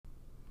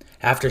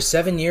After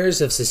 7 years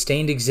of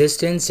sustained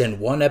existence and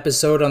one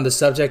episode on the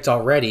subject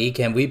already,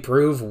 can we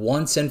prove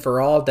once and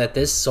for all that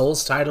this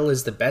Souls title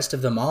is the best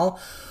of them all?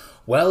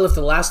 Well, if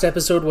the last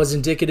episode was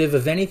indicative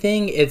of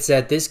anything, it's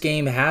that this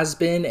game has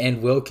been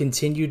and will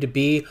continue to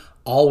be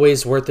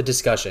always worth the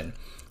discussion.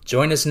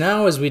 Join us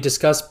now as we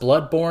discuss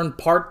Bloodborne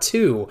Part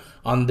 2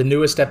 on the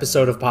newest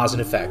episode of Pause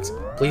and Effect.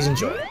 Please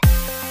enjoy.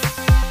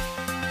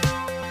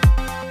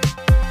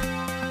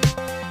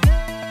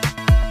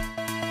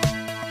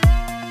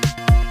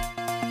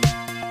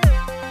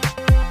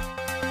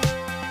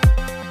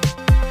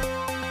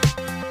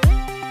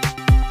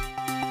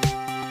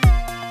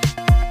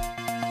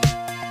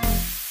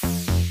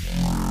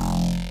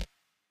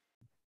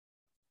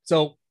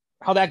 So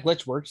how that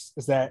glitch works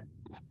is that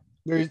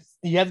you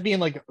have to be in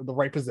like the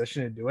right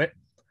position to do it,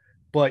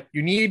 but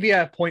you need to be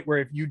at a point where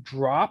if you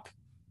drop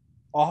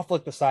off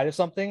like the side of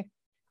something,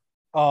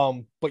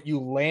 but you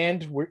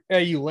land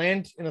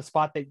in a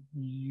spot that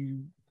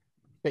you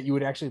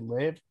would actually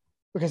live,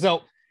 because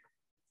so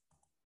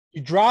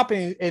you drop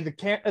and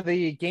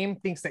the game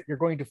thinks that you're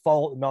going to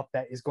fall enough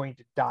that is going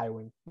to die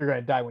when you're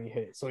going to die when you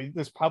hit it. So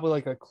there's probably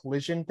like a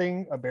collision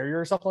thing, a barrier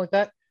or something like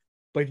that.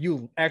 But if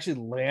you actually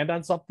land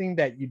on something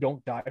that you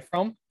don't die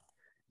from,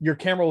 your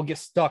camera will get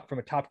stuck from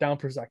a top-down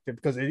perspective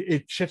because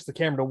it shifts the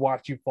camera to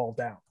watch you fall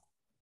down.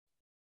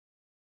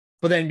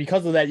 But then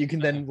because of that, you can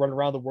then run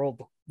around the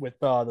world with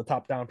the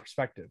top-down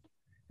perspective,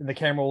 and the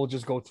camera will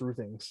just go through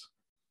things.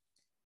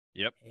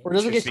 Yep. Or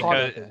does it get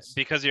caught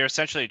because you're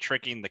essentially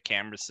tricking the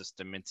camera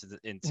system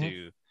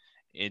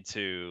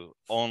into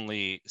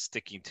only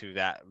sticking to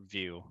that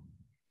view.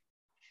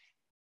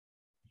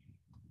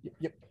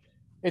 Yep.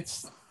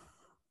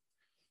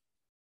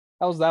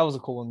 That was a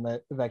cool one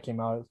that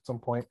came out at some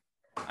point.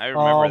 I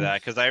remember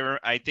that because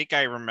I think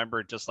I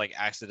remember just like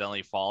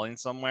accidentally falling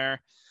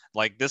somewhere.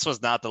 Like this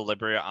was not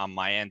deliberate on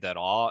my end at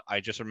all. I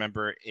just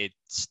remember it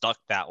stuck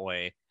that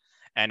way,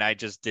 and I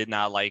just did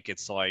not like it.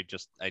 So I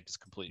just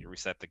completely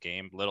reset the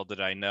game. Little did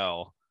I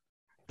know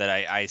that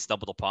I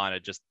stumbled upon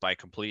it just by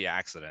complete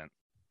accident.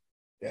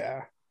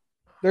 Yeah,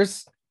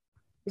 there's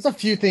a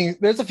few things.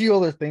 There's a few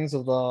other things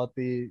of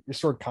the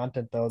restored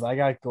content though that I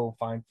gotta go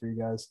find for you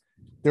guys.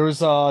 There's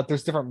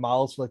different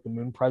models for like the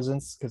moon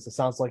presence, because it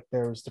sounds like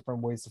there's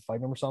different ways to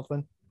fight them or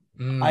something.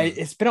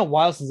 It's been a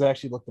while since I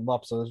actually looked them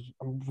up, so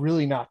I'm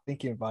really not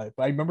thinking about it.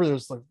 But I remember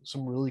there's like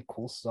some really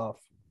cool stuff.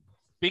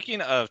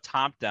 Speaking of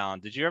top down,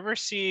 did you ever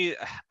see?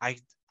 I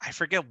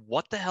forget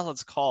what the hell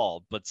it's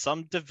called, but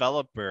some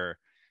developer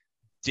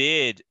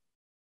did.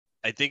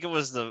 I think it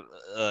was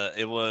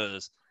it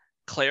was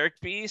Cleric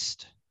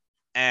Beast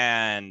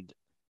and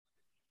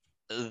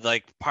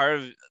like part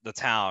of the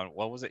town.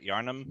 What was it?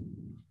 Yarnum.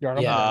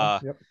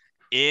 Yep.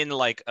 In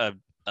like an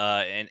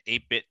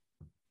 8-bit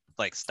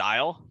like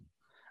style.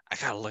 I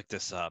gotta look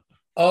this up.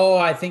 Oh,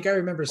 I think I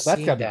remember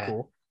seeing that's that. Be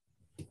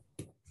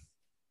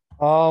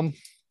cool.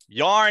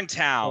 Yarn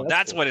Town.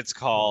 That's cool. What it's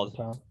called.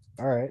 All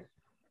right.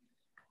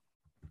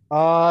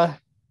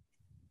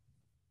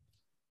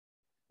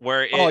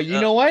 You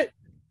know what?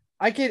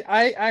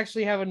 I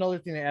actually have another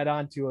thing to add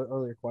on to an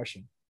earlier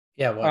question.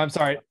 Yeah. Well, I'm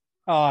sorry.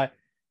 Go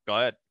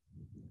ahead.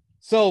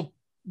 So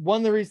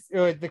one of the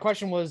reasons the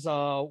question was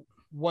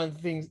one of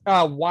the things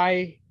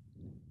why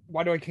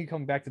do I keep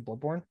coming back to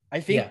Bloodborne?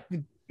 I think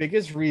the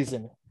biggest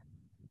reason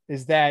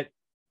is that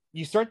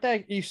you start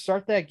that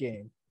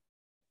game,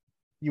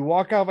 you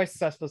walk out of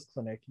Cespa's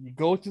clinic, you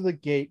go to the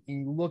gate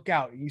and you look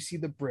out and you see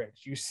the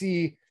bridge, you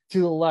see to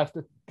the left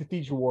the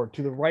cathedral ward,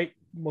 to the right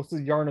most of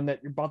the Yarnum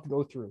that you're about to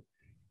go through.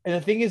 And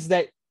the thing is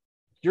that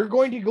you're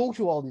going to go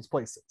to all these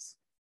places.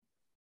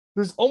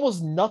 There's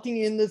almost nothing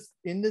in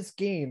this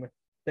game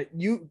that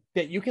you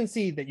can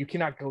see that you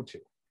cannot go to.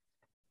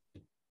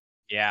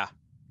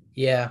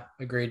 Yeah,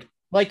 agreed.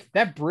 Like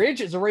that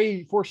bridge is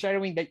already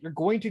foreshadowing that you're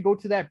going to go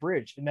to that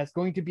bridge, and that's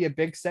going to be a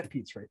big set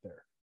piece right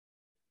there.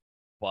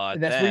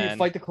 And that's where you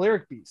fight the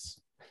cleric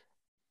beast.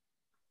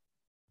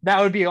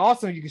 That would be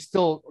awesome if you could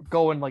still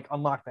go and like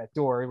unlock that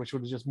door, which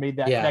would have just made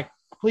that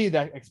completed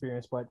that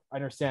experience. But I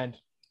understand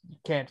you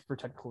can't for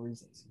technical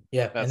reasons.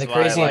 Yeah, and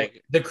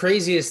the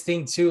craziest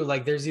thing too,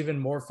 like there's even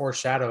more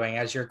foreshadowing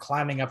as you're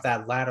climbing up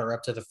that ladder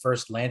up to the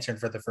first lantern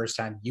for the first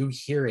time. You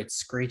hear it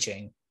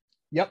screeching.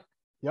 Yep.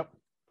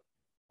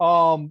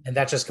 And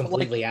that just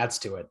completely adds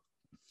to it.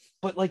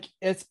 But like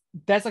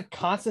that's a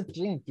constant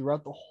thing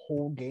throughout the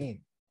whole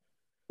game.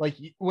 Like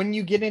when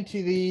you get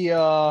into the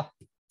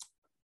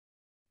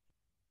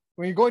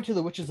when you're going to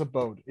the witch's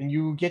abode and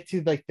you get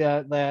to like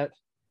that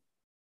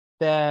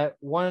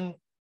one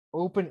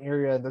open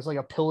area, there's like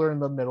a pillar in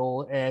the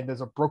middle and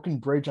there's a broken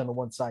bridge on the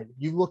one side.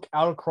 You look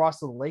out across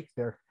the lake,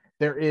 there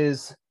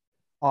is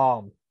I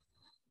want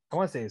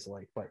to say it's a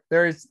lake, but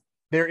there is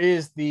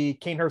the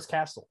Canehurst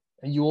Castle,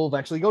 and you will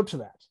eventually go to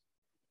that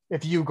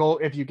if you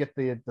get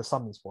the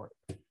summons for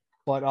it.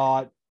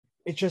 But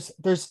it just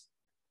there's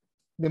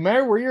no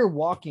matter where you're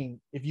walking,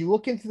 if you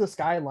look into the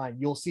skyline,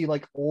 you'll see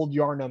like old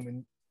Yarnum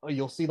and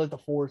you'll see like the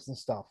forest and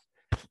stuff,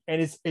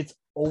 and it's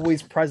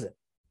always present.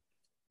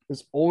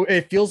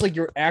 It feels like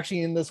you're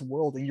actually in this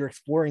world and you're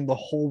exploring the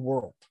whole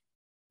world.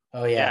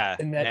 Oh yeah,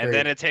 And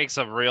then it takes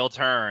a real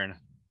turn.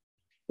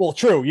 Well,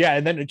 true, yeah,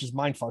 and then it just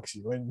mind fucks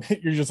you, and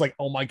you're just like,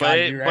 oh my god,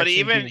 you're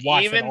actually being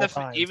watched at all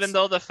times. Even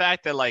though the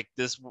fact that like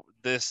this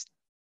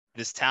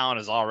town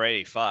is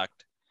already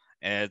fucked,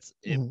 and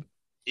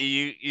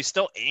you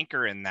still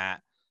anchor in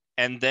that,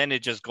 and then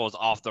it just goes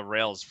off the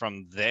rails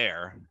from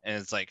there, and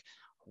it's like,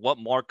 what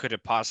more could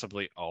it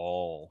possibly?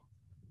 Oh,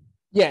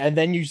 yeah, and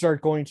then you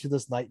start going to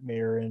this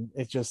nightmare, and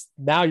it's just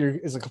now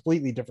is a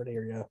completely different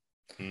area.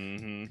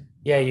 Mm-hmm.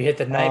 Yeah, you hit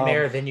the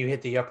nightmare, then you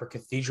hit the upper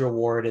cathedral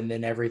ward, and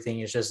then everything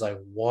is just like,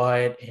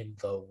 what in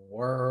the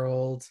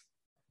world?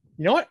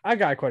 You know what? I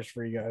got a question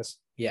for you guys.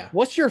 Yeah.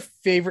 What's your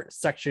favorite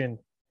section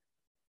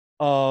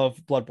of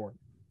Bloodborne?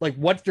 Like,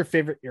 what's your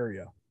favorite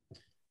area?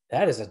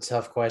 That is a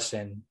tough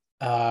question.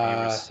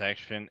 Favorite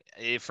section?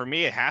 For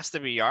me, it has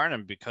to be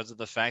Yharnam because of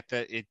the fact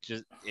that it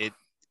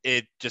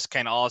just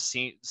kind of all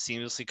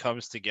seamlessly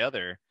comes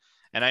together.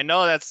 And I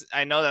know that's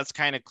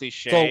kind of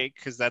cliche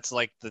because that's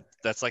like the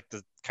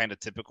kind of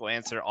typical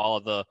answer all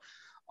the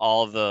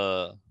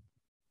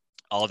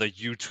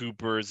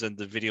YouTubers and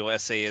the video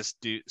essayists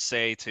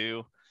say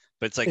too.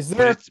 But it's like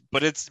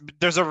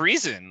there's a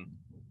reason.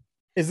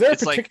 Is there a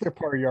particular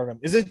part of Yharnam?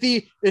 Is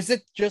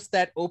it just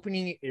that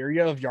opening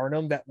area of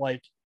Yharnam that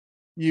like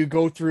you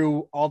go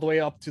through all the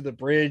way up to the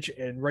bridge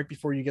and right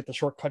before you get the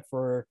shortcut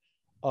for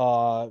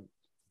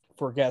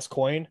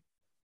Gascoigne?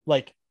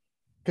 Like,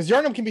 because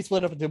Yharnam can be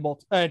split up into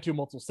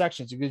multiple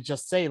sections. You could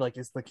just say like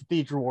it's the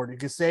cathedral ward. You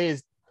could say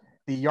is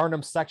the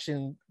Yharnam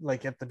section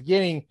like at the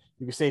beginning.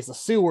 You could say it's the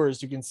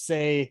sewers. You can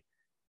say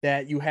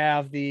that you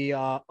have the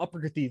upper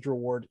cathedral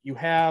ward. You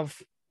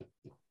have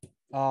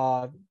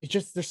it's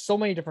just there's so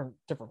many different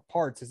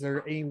parts. Is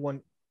there any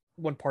one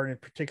part in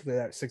particular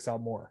that sticks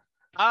out more?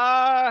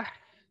 I'm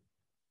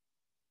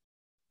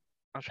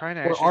trying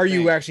to. Or are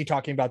you actually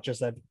talking about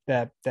just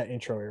that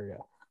intro area?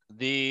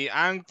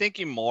 I'm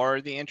thinking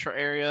more the intro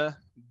area,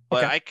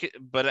 but okay.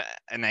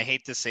 And I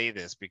hate to say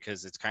this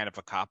because it's kind of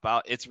a cop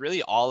out. It's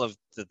really all of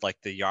the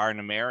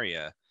Yharnam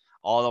area,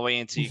 all the way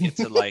until you get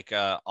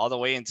to all the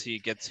way until you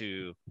get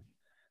to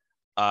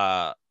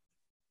all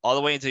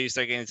the way until you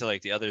start getting into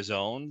like the other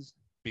zones,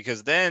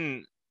 because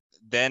then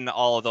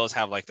all of those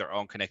have like their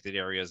own connected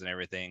areas and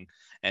everything,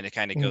 and it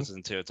kind of goes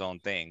into its own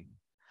thing.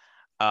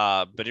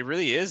 But it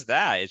really is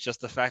that. It's just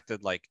the fact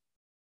that like,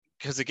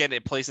 because again,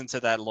 it plays into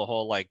that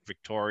whole like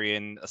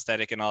Victorian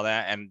aesthetic and all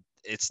that, and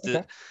it's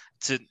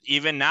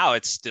even now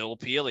it's still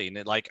appealing.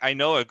 Like I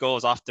know it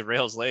goes off the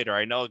rails later.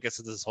 I know it gets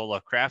to this whole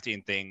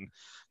crafting thing,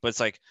 but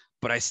it's like,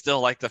 but I still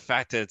like the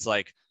fact that it's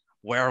like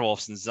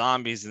werewolves and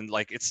zombies and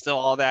like it's still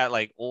all that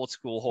like old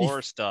school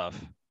horror stuff.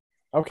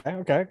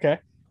 Okay.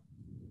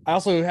 I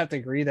also have to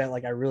agree that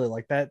like I really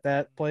like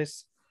that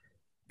place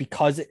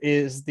because it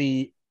is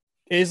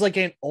like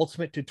an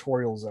ultimate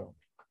tutorial zone.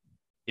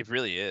 It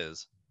really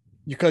is.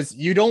 Because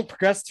you don't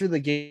progress through the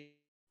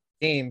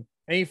game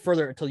any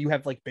further until you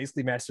have like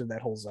basically mastered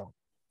that whole zone.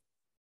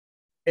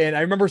 And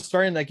I remember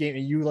starting that game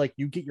and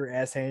you get your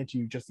ass handed to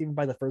you just even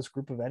by the first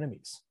group of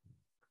enemies.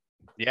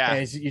 Yeah.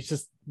 And it's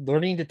just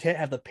learning to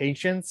have the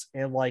patience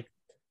and like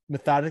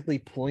methodically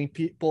pulling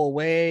people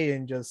away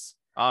and just.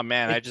 Oh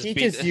man, I just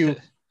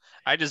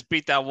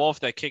beat that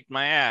wolf that kicked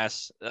my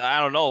ass. I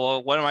don't know.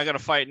 What am I going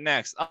to fight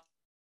next?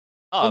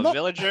 Oh,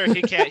 villager?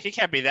 He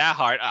can't be that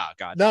hard. Oh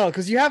god. No,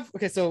 because you have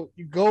so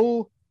you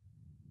go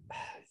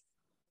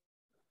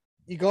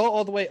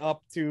all the way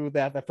up to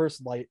that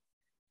first light,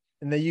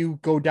 and then you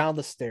go down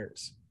the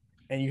stairs,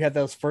 and you have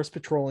that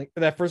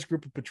first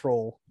group of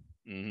patrol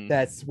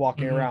that's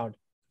walking around,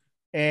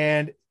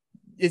 and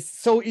it's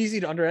so easy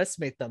to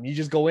underestimate them. You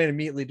just go in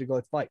immediately to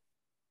go fight.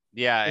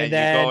 Yeah, and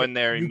you go in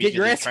there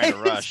immediately trying to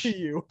rush.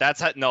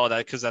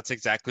 Because that's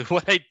exactly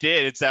what I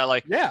did. It's that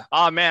like,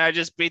 oh man, I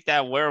just beat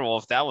that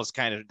werewolf. That was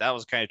kind of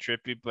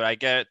trippy, but I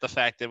get the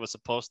fact that it was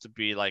supposed to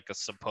be like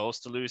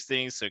supposed to lose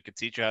things, so it could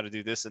teach you how to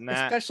do this and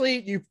that.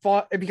 Especially you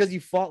fought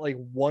like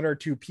one or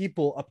two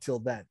people up till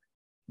then.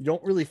 You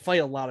don't really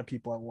fight a lot of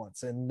people at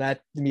once, and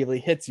that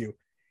immediately hits you.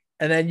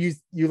 And then you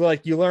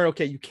learn,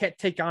 okay, you can't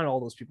take on all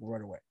those people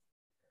right away.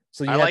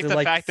 So I like the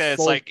fact that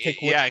it's like,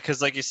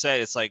 because like you said,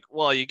 it's like,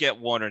 well, you get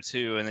one or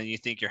two, and then you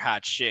think you're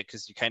hot shit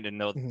because you kind of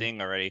know the thing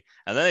already,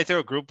 and then they throw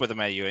a group with them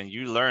at you, and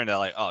you learn that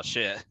like, oh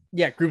shit.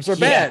 Yeah, groups are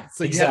bad.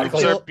 So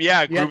exactly.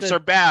 Groups are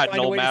bad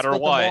no matter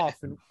what.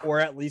 Or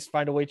at least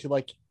find a way to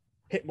like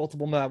hit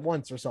multiple them at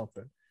once or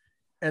something,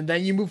 and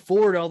then you move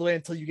forward all the way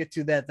until you get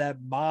to that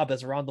mob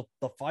that's around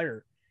the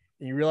fire,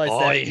 and you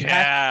realize you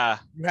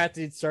have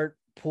to start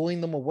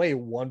pulling them away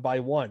one by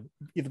one,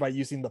 either by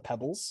using the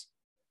pebbles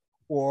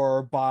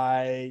or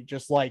by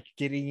just like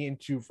getting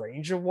into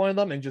range of one of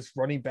them and just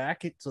running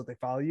back so they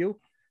follow you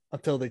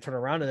until they turn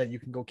around and then you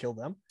can go kill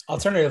them.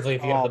 Alternatively,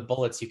 if you have the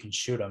bullets, you can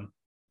shoot them.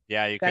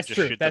 Yeah, you could just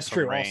shoot them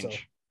from range. Also.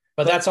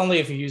 But that's only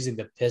if you're using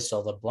the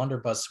pistol. The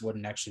blunderbuss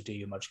wouldn't actually do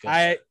you much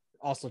good.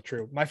 Also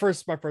true. My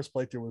first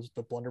playthrough was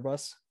the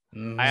blunderbuss.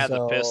 I had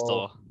the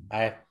pistol.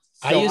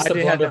 I used the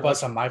didn't have that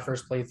blunderbuss much. on my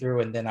first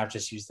playthrough, and then I've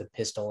just used the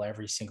pistol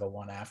every single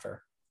one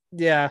after.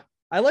 Yeah,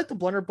 I like the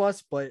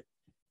blunderbuss, but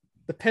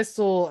the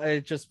pistol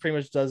it just pretty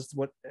much does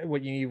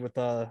what you need with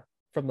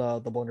from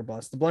the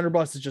blunderbuss. The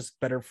blunderbuss is just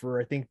better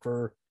for I think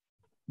for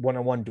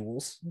one-on-one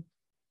duels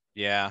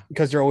Yeah.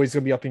 because they're always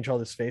going to be up in each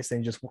other's face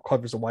and it just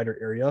covers a wider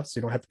area, so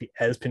you don't have to be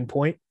as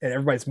pinpoint and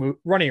everybody's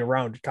running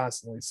around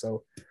constantly.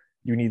 So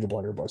you need the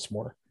blunderbuss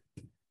more.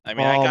 I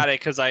mean, I got it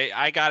because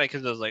I got it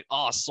because it was like,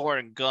 oh, sword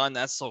and gun,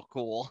 that's so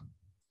cool.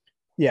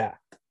 Yeah.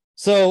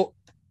 So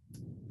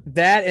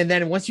that, and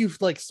then once you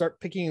like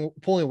start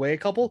pulling away a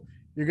couple,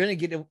 you're gonna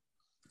get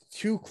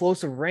too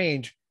close of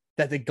range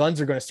that the guns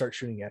are gonna start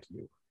shooting at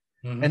you,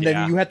 and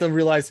then you have to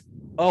realize,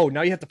 oh,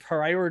 now you have to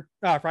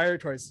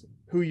prioritize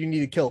who you need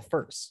to kill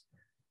first.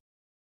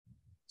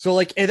 So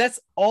like, and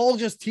that's all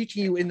just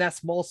teaching you in that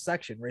small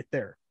section right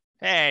there.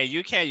 Hey,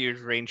 you can't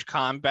use range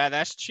combat.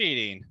 That's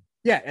cheating.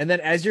 Yeah, and then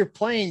as you're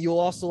playing, you'll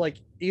also like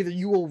either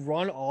you will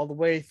run all the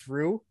way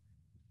through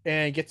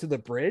and get to the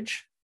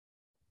bridge,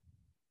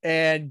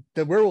 and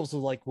the werewolves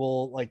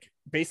will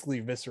basically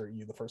eviscerate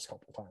you the first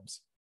couple of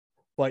times.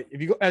 But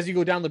if you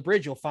go down the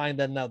bridge, you'll find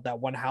then that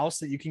one house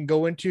that you can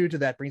go into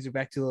that brings you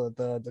back to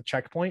the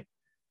checkpoint,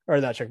 or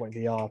that checkpoint,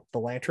 the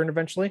lantern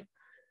eventually,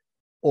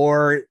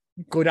 or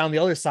go down the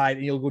other side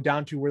and you'll go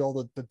down to where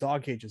all the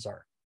dog cages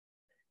are.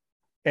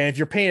 And if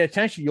you're paying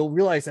attention, you'll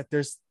realize that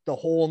there's the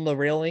hole in the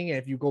railing. And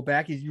if you go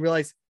back, you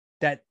realize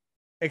that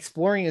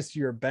exploring is to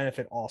your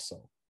benefit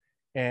also.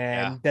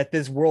 And that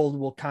this world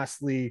will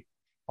constantly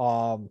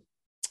double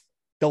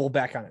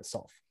back on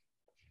itself.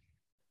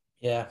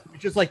 Yeah.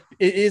 It's just like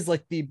it is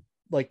like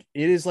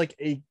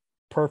a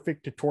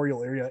perfect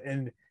tutorial area,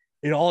 and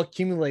it all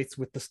accumulates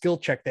with the skill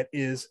check that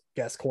is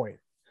Gascoigne.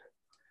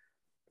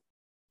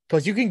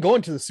 Because you can go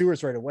into the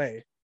sewers right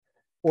away,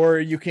 or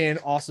you can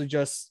also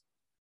just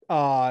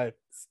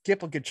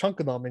skip a good chunk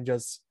of them and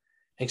just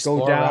explore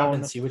go down around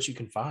and see what you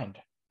can find.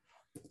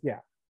 Yeah.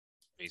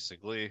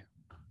 Basically.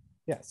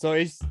 Yeah. So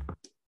it's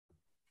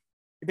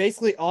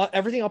basically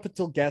everything up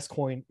until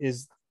Gascoigne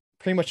is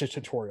pretty much a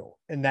tutorial,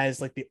 and that is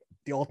like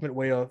the ultimate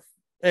way of,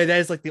 that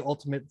is like the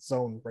ultimate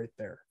zone right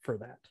there for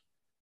that.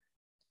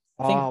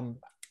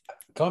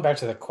 Going back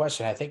to the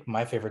question, I think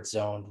my favorite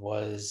zone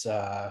was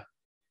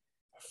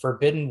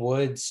Forbidden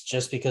Woods,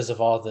 just because of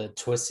all the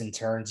twists and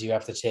turns you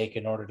have to take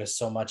in order to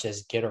so much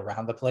as get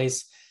around the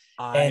place.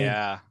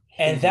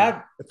 And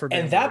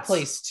that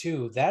place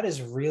too, that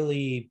is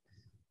really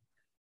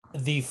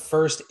the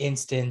first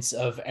instance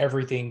of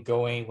everything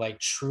going like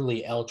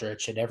truly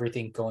eldritch and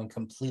everything going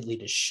completely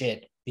to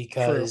shit,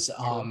 because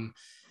True.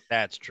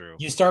 That's true.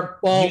 You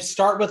start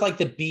with like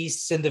the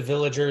beasts and the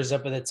villagers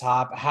up at the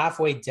top.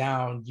 Halfway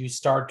down, you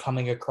start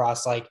coming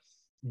across like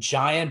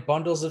giant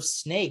bundles of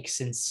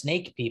snakes and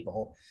snake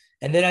people.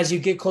 And then as you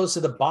get close to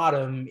the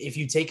bottom, if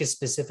you take a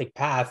specific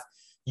path,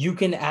 you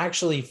can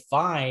actually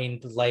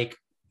find like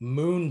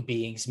moon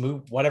beings,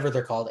 whatever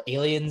they're called,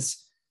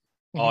 aliens.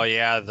 Oh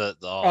yeah, the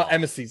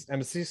emissaries.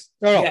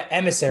 Yeah,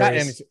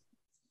 emissaries.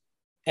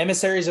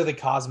 Emissaries of the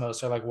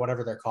cosmos, or like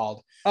whatever they're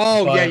called.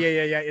 Oh, but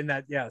yeah. In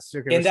that, yes.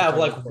 In that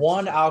like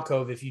one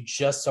alcove, if you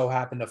just so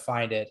happen to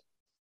find it.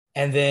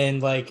 And then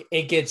like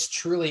it gets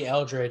truly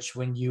eldritch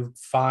when you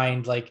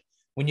find like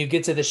when you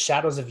get to the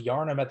shadows of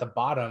Yharnam at the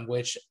bottom,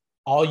 which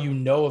all you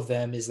know of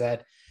them is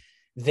that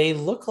they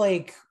look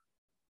like,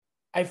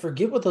 I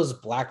forget what those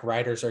black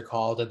riders are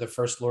called in the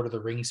first Lord of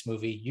the Rings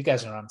movie. You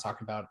guys know what I'm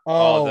talking about.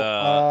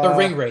 The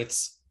ring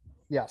wraiths.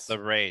 Yes. The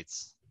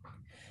wraiths.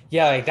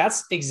 Yeah, like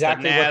that's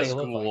exactly what they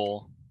look like.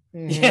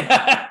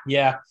 Mm-hmm.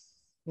 Yeah.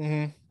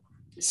 Mm-hmm.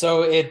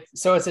 So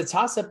it's a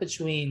toss up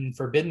between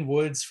Forbidden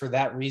Woods for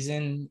that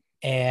reason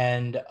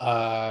and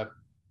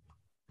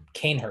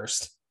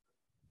Canehurst.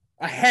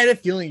 I had a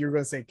feeling you were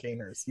going to say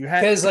Canehurst. You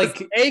had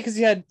because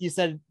you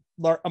said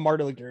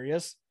Marta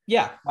Ligurius.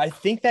 Yeah, I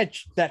think that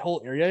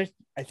whole area,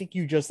 I think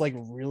you just like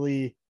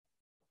really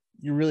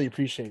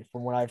appreciate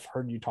from what I've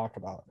heard you talk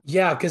about.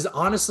 Yeah, because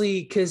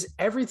honestly,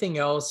 everything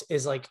else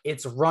is like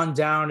it's run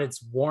down,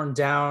 it's worn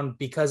down,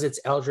 because it's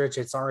eldritch,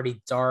 it's already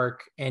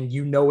dark, and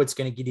you know it's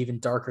going to get even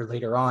darker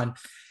later on.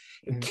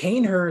 Mm-hmm.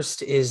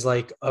 Canehurst is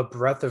like a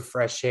breath of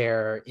fresh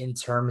air in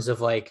terms of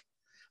like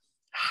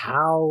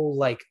how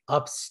like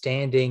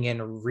upstanding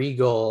and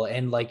regal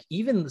and like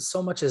even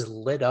so much as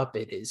lit up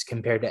it is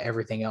compared to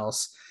everything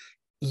else.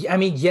 I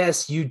mean,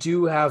 yes, you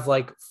do have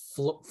like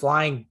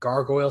flying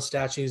gargoyle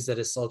statues that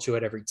assault you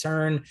at every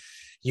turn.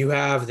 You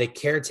have the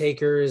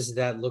caretakers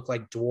that look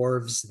like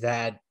dwarves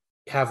that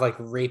have like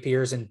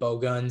rapiers and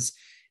bowguns.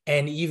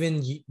 And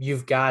even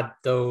you've got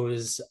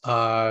those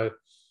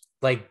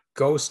like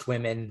ghost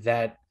women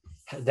that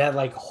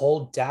like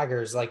hold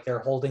daggers, like they're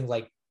holding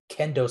like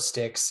kendo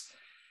sticks.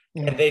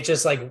 Mm-hmm. And they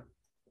just like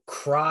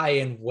cry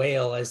and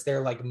wail as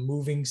they're like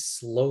moving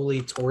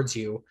slowly towards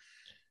you.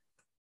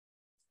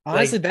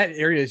 Honestly, like, that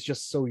area is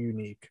just so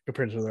unique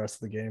compared to the rest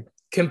of the game.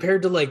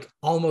 Compared to like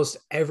almost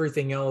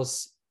everything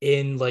else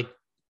in like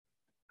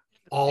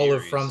all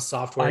of From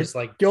Software's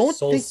like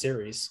Souls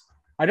series.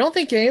 I don't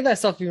think any of that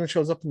stuff even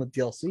shows up in the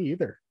DLC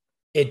either.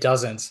 It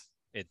doesn't.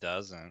 It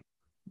doesn't.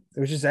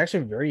 Which is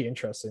actually very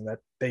interesting that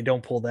they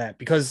don't pull that,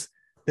 because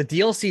the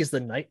DLC is the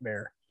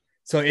nightmare.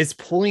 So it's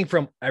pulling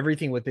from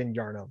everything within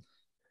Yarnum.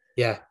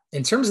 Yeah.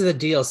 In terms of the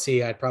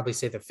DLC, I'd probably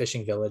say the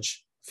fishing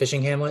village,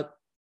 fishing hamlet.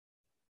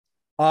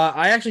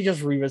 I actually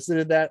just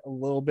revisited that a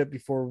little bit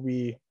before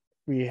we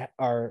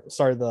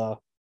started the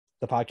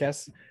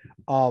podcast.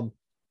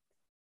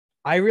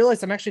 I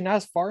realized I'm actually not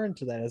as far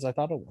into that as I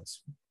thought it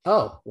was.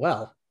 Oh,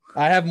 well.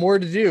 I have more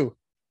to do,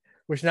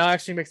 which now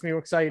actually makes me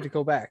excited to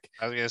go back.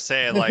 I was gonna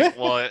say, like,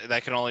 well,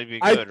 that can only be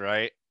good,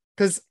 right?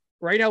 Because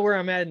right now where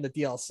I'm at in the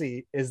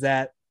DLC is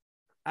that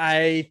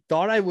I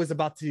thought I was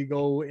about to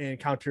go and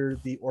encounter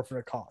the Orphan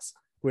of Kos,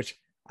 which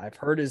I've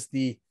heard is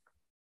the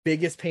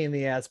biggest pain in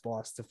the ass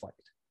boss to fight.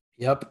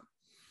 Yep.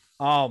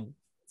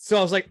 So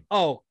I was like,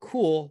 oh,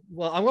 cool.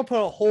 Well, I'm gonna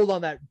put a hold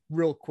on that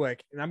real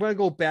quick, and I'm gonna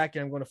go back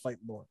and I'm gonna fight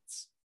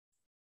Lawrence.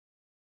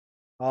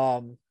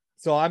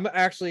 So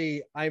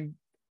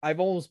I've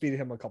almost beat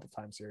him a couple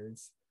times here.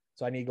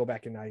 So I need to go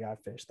back and I gotta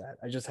finish that.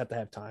 I just have to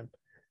have time.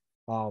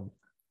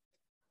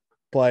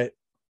 But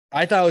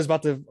I thought I was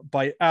about to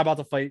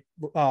fight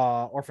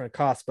Orphan of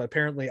Kos, but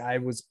apparently I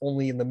was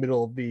only in the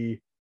middle of the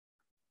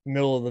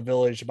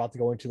village, about to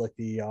go into like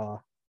the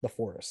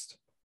forest,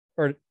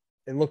 or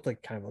it looked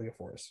like kind of like a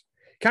forest.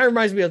 Kind of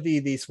reminds me of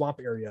the swamp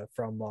area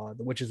from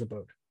the Witch's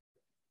Abode.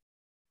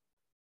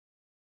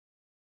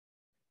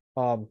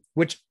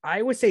 Which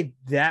I would say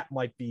that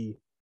might be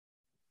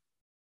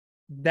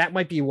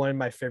one of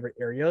my favorite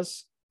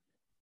areas.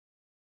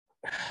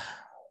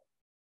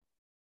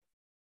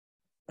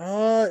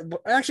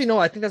 Actually, no,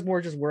 I think that's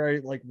more just where I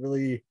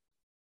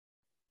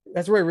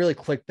that's where I really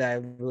clicked that I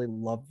really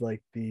loved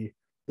like the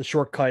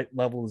shortcut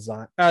level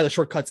design, the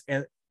shortcuts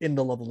and in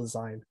the level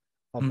design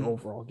of the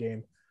overall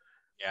game.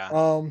 Yeah.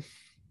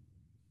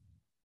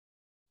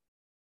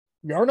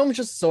 Yarnum is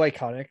just so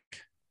iconic,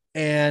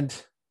 and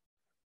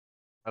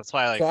that's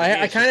why, like, so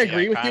I kind of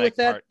agree with you with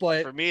that.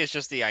 But for me, it's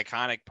just the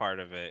iconic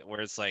part of it,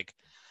 where it's like,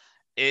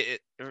 it's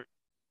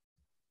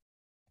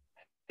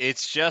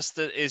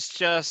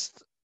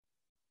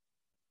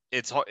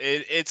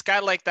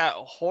got like that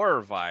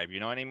horror vibe,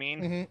 you know what I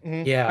mean? Mm-hmm,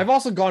 mm-hmm. Yeah. I've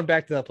also gone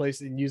back to that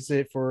place and used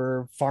it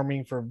for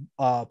farming for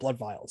blood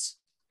vials.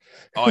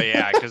 Oh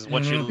yeah, because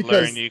once you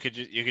learn, you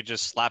could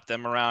just slap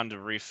them around to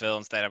refill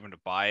instead of having to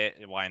buy it.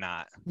 Why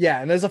not? Yeah,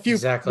 and there's a few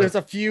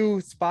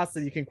spots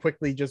that you can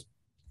quickly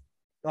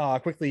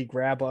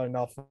grab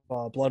enough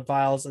blood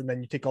vials, and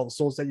then you take all the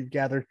souls that you've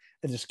gathered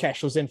and just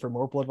cash those in for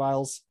more blood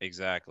vials.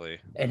 Exactly.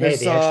 And hey,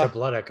 the extra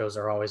blood echoes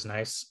are always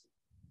nice.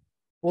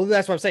 Well,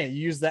 that's what I'm saying.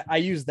 I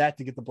use that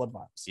to get the blood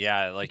vials.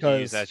 Yeah, like you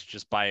use that to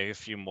just buy a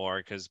few more,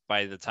 because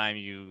by the time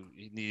you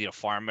need to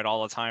farm it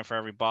all the time for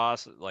every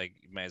boss, like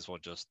you may as well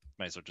just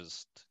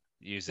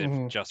use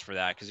it just for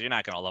that, because you're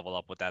not gonna level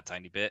up with that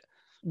tiny bit.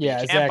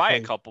 Yeah, you can buy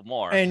a couple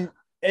more, and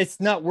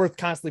it's not worth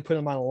constantly putting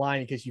them on the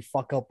line in case you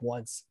fuck up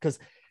once. Because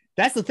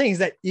that's the thing, is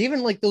that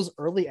even like those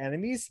early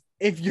enemies,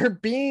 if you're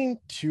being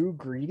too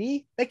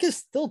greedy, they can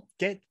still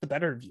get the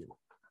better of you.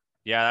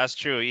 Yeah, that's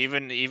true.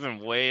 Even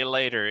way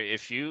later,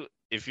 if you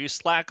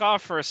slack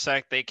off for a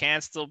sec, they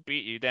can still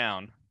beat you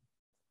down.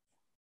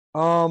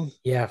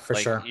 Yeah, for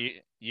sure.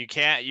 You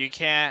can't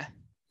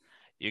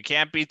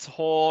be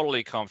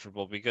totally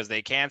comfortable, because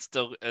they can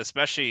still,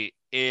 especially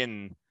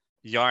in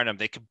Yarnum,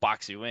 they could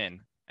box you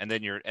in, and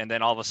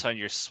then all of a sudden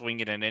you're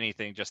swinging at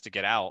anything just to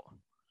get out.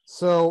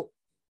 So,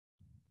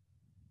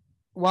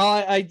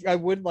 while I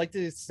would like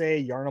to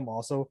say Yarnum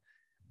also,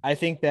 I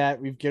think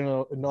that we've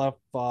given enough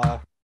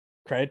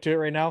credit to it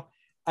right now.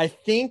 I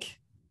think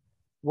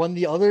one of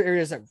the other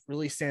areas that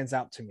really stands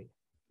out to me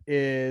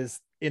is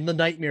in the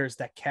Nightmares,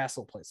 that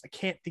castle place. I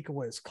can't think of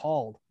what it's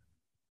called,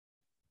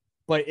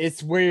 but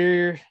it's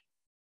where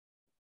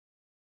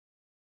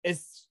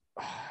it's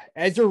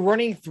as you're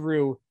running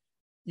through,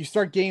 you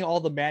start getting all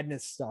the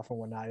madness stuff and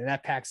whatnot, and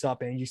that packs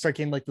up, and you start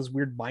getting like those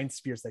weird mind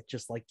spears that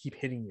just like keep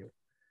hitting you.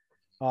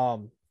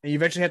 And you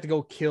eventually have to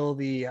go kill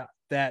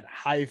that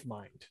hive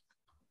mind.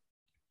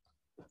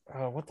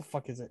 What the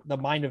fuck is it? The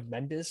mind of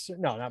Mendes?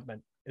 No, not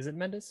Mendes. Is it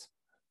Mendes?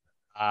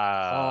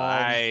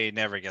 I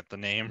never get the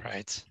name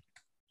right.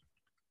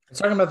 I'm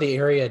talking about the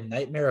area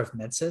Nightmare of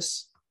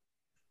Mensis.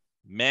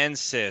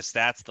 Mensis,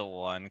 that's the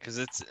one. Because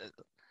it's...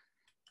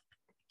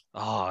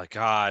 Oh,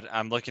 God.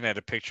 I'm looking at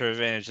a picture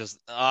of it, and it's just...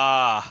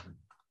 Yeah,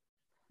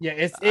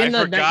 it's in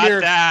I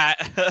forgot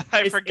that.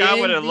 I forgot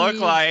what it looked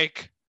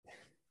like.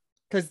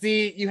 Because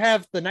you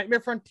have the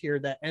Nightmare Frontier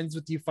that ends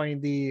with you finding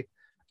the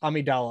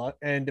Amidala,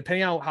 and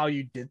depending on how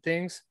you did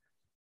things,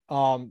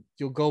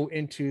 you'll go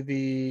into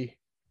the...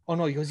 Oh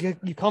no, because you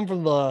come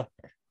from the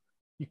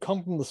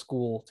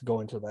school to go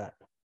into that.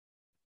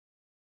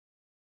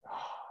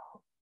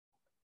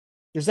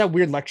 There's that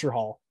weird lecture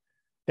hall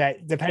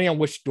that, depending on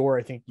which door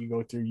I think you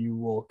go through, you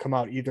will come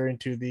out either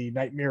into the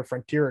Nightmare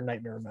Frontier or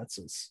Nightmare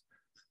Mensis.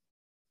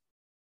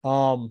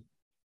 So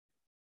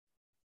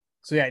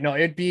yeah, no,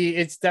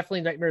 it's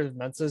definitely Nightmare of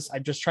Mensis.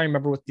 I'm just trying to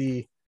remember what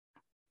the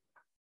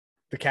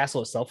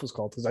castle itself was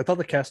called, because I thought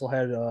the castle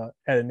had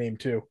a name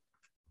too.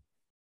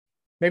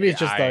 Maybe it's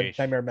just the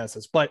Nightmare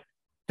Mensis, but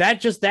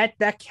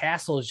that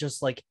castle is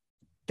just like,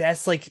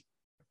 that's like,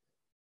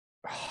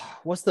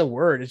 what's the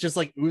word? It's just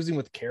like oozing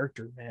with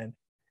character, man.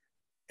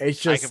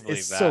 It's I can just, believe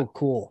it's that. so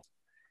cool.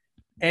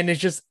 And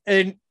it's just,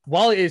 and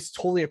while it is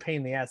totally a pain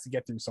in the ass to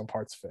get through some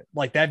parts of it,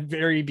 like that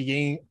very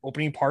beginning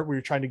opening part where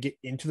you're trying to get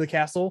into the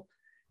castle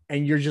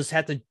and you just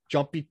have to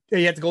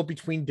you have to go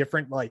between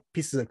different like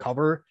pieces of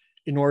cover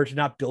in order to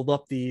not build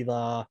up the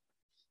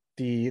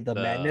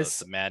madness.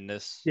 The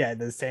madness. Yeah,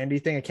 the sandy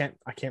thing. I can't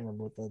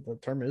remember what the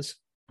term is.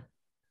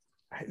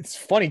 It's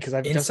funny because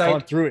I've just Insight?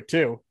 gone through it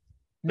too.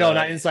 No,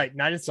 not insight.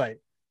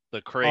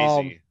 The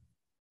crazy.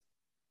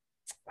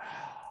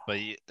 But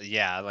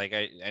yeah, like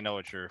I know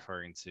what you're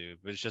referring to,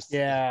 but it's just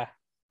yeah.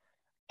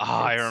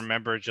 I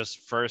remember just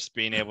first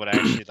being able to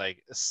actually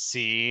like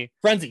see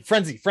Frenzy.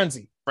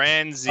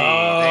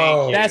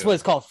 Oh. That's what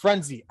it's called,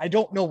 Frenzy. I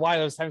don't know why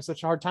I was having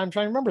such a hard time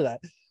trying to remember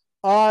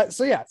that.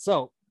 So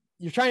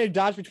you're trying to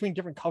dodge between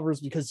different covers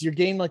because you're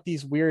getting like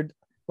these weird,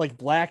 like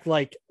black,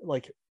 like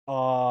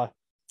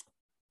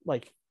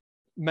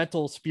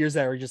mental spears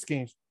that are just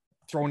getting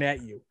thrown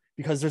at you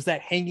because there's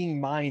that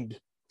hanging mind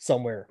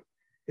somewhere.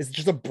 It's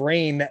just a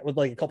brain that with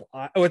like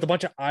with a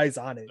bunch of eyes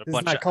on it. A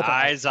bunch of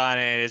eyes on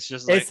it. It's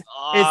just like it's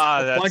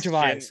a bunch of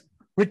eyes,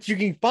 which you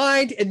can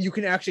find, and you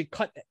can actually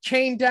cut that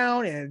chain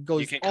down, and it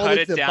goes. You can cut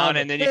it down,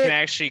 and then you can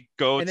actually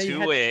go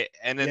to it,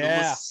 and then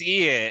yeah.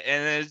 see it,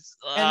 and it's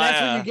and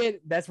that's where you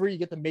get. That's where you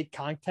get the make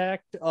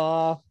contact.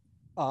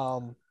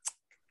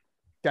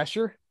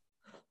 Gesture.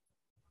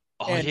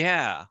 Oh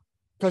yeah.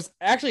 Because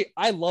actually,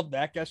 I love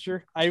that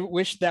gesture. I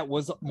wish that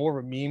was more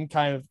of a meme,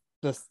 kind of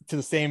to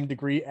the same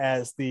degree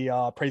as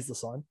the Praise the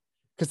Sun,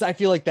 because I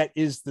feel like that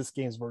is this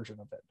game's version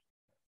of it.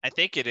 I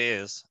think it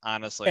is,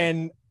 honestly.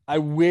 And I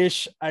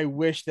wish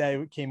that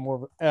it became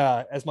more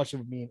as much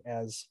of a meme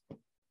as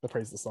the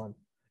Praise the Sun.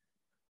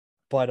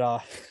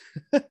 But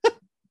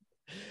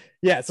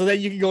yeah, so that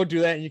you can go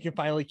do that and you can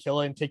finally kill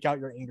it and take out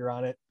your anger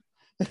on it.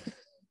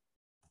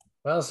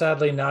 Well,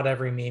 sadly, not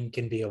every meme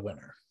can be a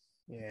winner.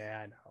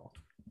 Yeah,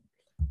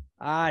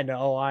 I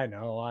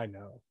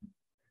know.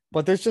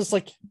 But there's just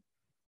like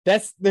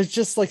there's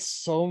just like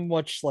so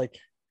much like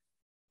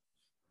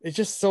it's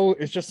just so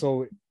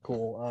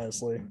cool,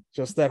 honestly.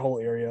 Just that whole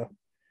area.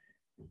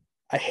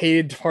 I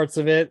hated parts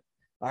of it.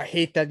 I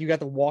hate that you got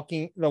the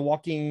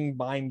walking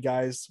mind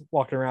guys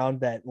walking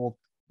around that will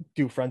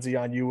do frenzy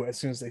on you as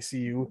soon as they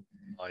see you.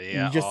 Oh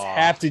yeah. And you just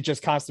have to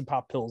just constant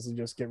pop pills and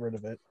just get rid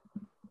of it.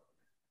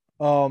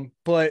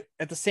 But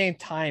at the same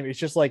time, it's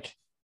just like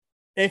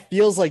it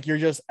feels like you're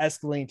just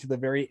escalating to the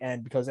very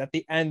end, because at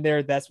the end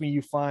there, that's when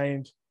you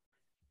find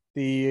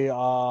the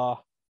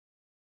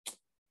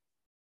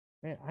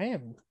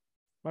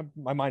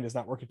my mind is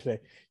not working today.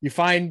 You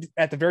find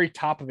at the very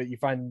top of it, you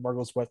find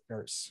Margot's wet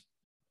nurse.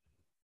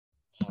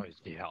 Oh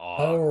yeah.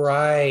 Oh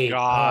right.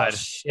 God. Oh,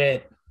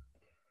 shit.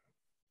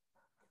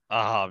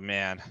 Oh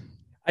man.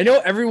 I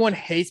know everyone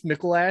hates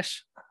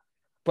Micolash,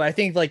 but I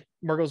think like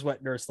Margot's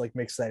wet nurse like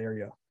makes that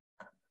area.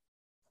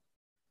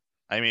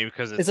 I mean,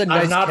 because it's a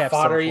nice I've not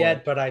fought her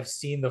yet, but I've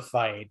seen the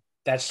fight.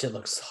 That shit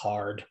looks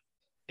hard.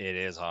 It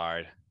is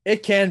hard.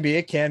 It can be.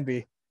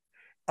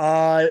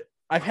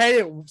 I've had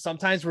it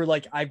sometimes where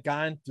like I've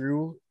gone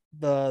through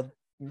the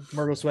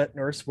Margot's wet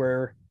nurse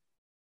where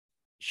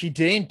she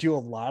didn't do a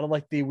lot of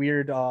like the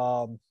weird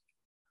I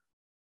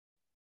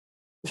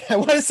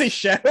want to say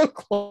shadow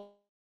clone.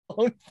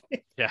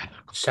 Yeah,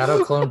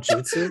 shadow clone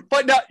jutsu.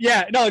 But no.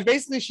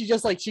 Basically, she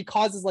just like she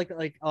causes like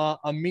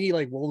a mini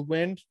like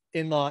whirlwind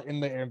in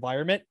the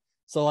environment.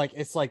 So like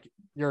it's like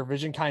your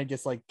vision kind of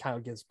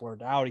gets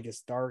blurred out. It gets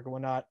dark and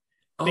whatnot.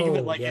 Think of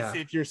it like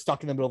if you're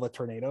stuck in the middle of a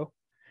tornado,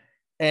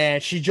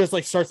 and she just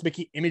like starts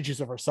making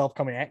images of herself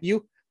coming at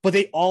you, but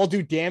they all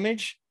do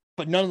damage,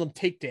 but none of them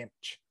take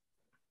damage.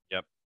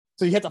 Yep.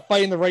 So you have to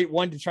fight in the right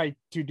one to try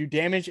to do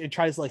damage and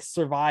try to like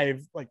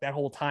survive like that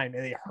whole time,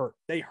 and they hurt.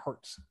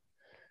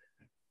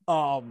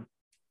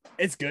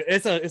 It's good.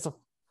 It's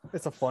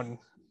a fun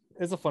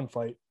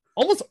fight.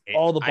 Almost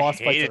all the boss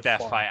fights. I hated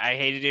that fight. I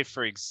hated it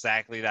for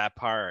exactly that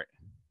part.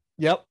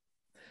 Yep.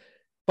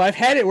 But I've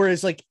had it where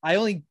it's like I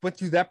only went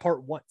through that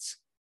part once,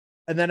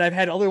 and then I've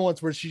had other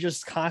ones where she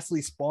just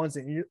constantly spawns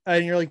it,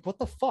 and you're like, "What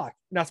the fuck?"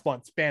 Not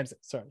spawn, spams it.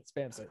 Sorry,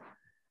 spams it.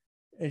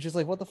 And it's just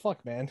like, "What the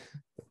fuck, man?"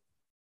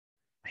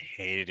 I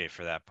hated it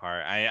for that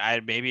part.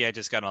 I maybe I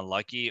just got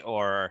unlucky,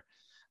 or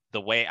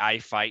the way I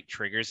fight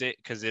triggers it,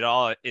 because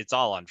it's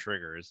all on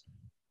triggers.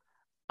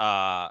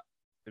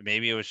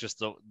 Maybe it was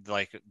just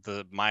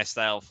my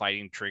style of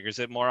fighting triggers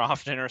it more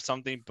often or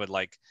something, but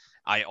like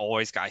I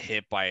always got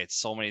hit by it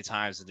so many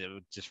times and it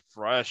would just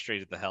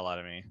frustrated the hell out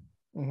of me.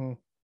 Mm-hmm.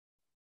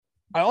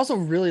 I also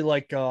really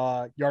like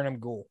Yarnum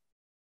Ghoul.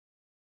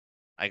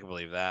 I can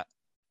believe that.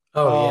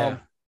 Oh yeah.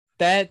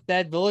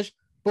 That village,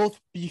 both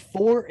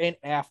before and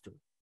after.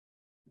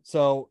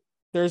 So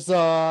there's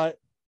I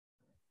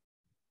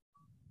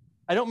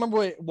don't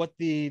remember what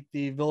the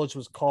village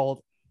was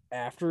called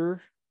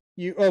after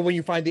you, or when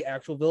you find the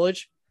actual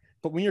village,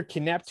 but when you're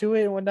kidnapped to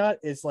it and whatnot,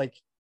 it's like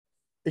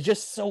it's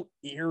just so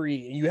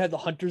eerie. And you have the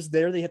hunters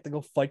there; they have to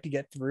go fight to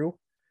get through.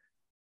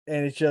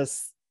 and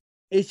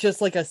it's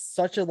just like a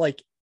such a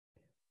like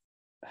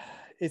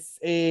it's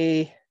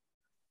a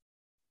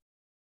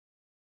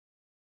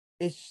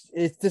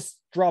it just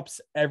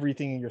drops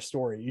everything in your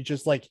story. You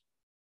just like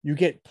you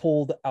get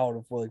pulled out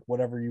of like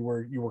whatever you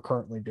were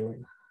currently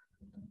doing.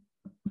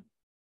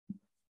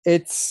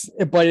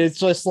 But it's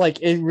just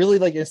like it really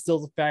like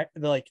instills the fact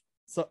that like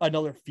so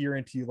another fear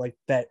into you, like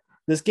that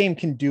this game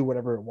can do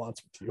whatever it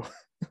wants with you.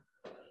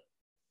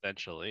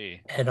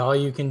 Eventually. And all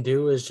you can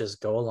do is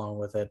just go along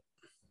with it.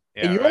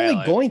 Yeah, And you're right, only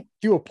like, going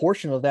through a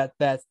portion of that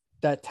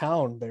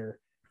town there,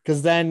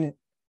 because then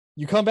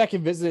you come back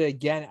and visit it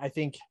again. I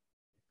think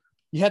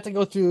you have to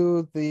go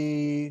through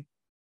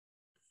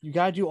you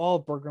gotta do all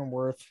of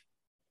Bergenworth.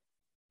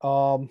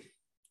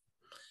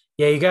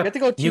 Yeah, You have to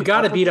go you to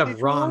got to Upper beat up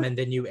Stage Rom, War? and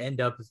then you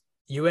end up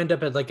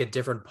at like a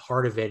different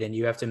part of it, and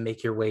you have to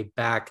make your way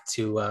back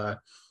to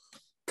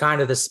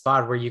kind of the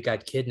spot where you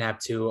got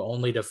kidnapped to,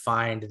 only to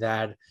find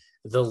that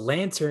the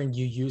lantern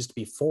you used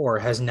before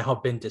has now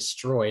been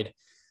destroyed.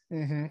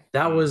 Mm-hmm.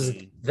 That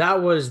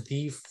was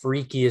the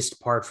freakiest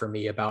part for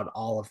me about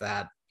all of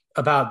that.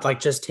 About like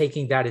just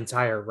taking that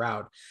entire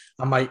route.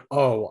 I'm like,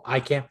 oh, I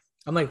can't.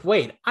 I'm like,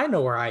 wait, I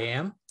know where I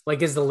am.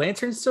 Like, is the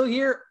lantern still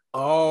here?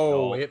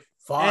 Oh, no.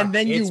 And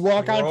then you it's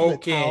walk onto the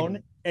broken.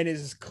 town and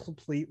it's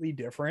completely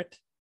different.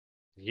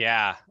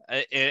 Yeah,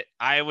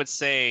 I would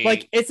say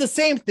Like it's the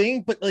same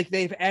thing, but like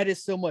they've added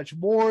so much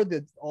more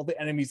that all the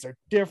enemies are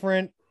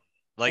different.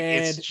 like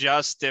it's And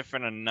just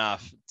different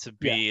enough to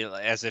be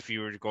as if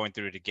you were going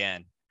through it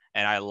again.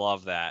 And I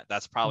love that.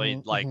 That's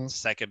probably like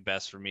second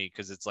best for me,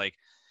 because it's like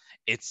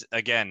it's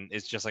again,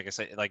 it's just like I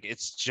said, like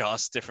it's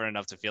just different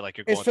enough to feel like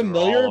you're going it's through it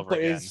all familiar, over but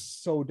again. it's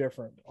so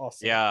different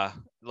also. Yeah,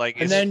 like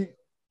and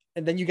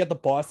then you get the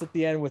boss at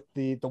the end with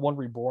the one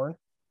reborn.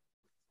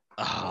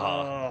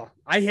 I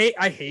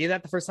hate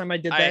that the first time I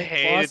did that. I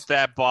hated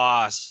that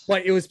boss.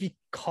 But it was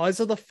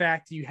because of the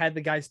fact you had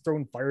the guys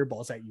throwing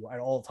fireballs at you at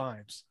all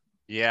times.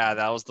 Yeah,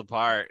 that was the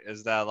part.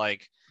 Is that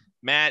like,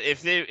 man,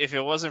 if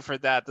it wasn't for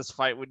that, this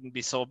fight wouldn't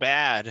be so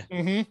bad.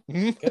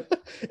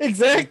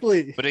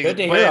 Exactly. But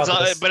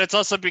it's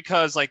also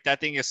because like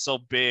that thing is so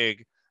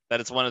big that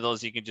it's one of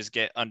those you can just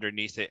get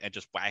underneath it and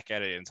just whack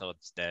at it until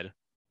it's dead.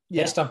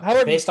 Yeah.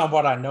 Based on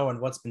what I know and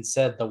what's been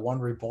said, the one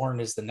reborn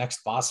is the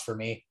next boss for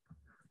me.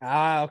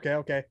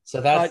 Okay.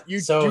 So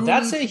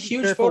that's a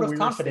huge vote of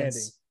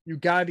confidence. You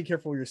gotta be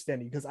careful where you're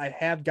standing, because I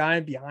have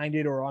gotten behind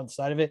it or on the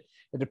side of it,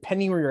 and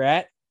depending where you're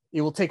at,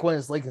 it will take one of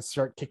his legs and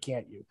start kicking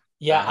at you.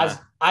 Yeah,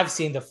 I've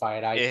seen the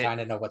fight. I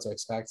kind of know what to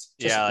expect.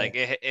 It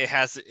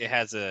has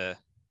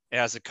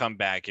a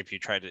comeback if you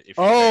try to cheese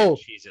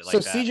it like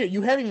that. So CJ,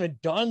 you haven't even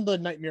done the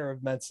Nightmare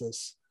of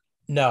Mensis.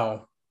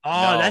 No.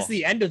 Oh, that's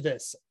the end of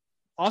this.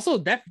 Also,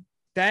 that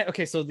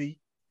okay, so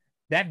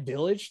that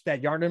village,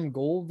 that Yarnum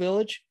Gold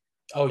village.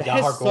 Oh,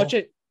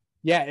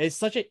 yeah, it's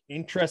such an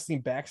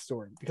interesting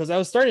backstory, because I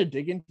was starting to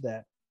dig into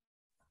that,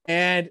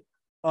 and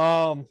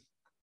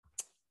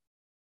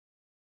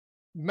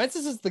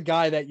Mensis is the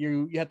guy that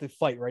you have to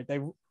fight, right?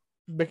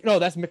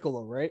 That's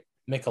Mikolo, right?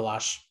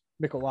 Mikolash.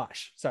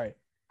 Sorry.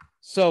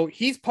 So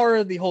he's part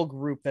of the whole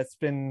group that's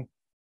been.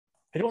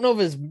 I don't know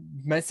if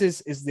Mensis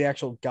is the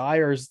actual guy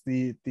or is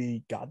the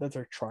god that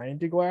they're trying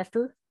to go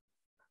after.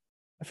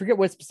 I forget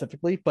what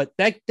specifically, but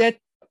that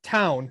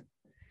town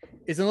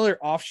is another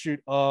offshoot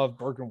of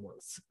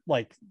Bergenworth's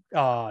like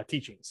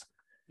teachings.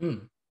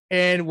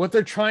 And what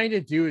they're trying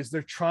to do is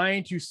they're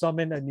trying to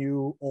summon a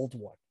new old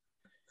one.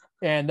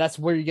 And that's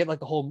where you get like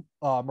the whole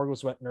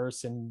Murgle's wet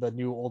nurse and the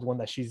new old one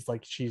that she's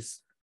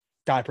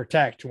got to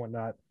protect and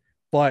whatnot.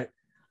 But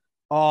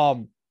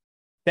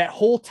that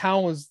whole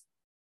town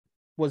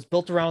was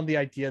built around the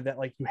idea that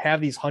like you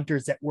have these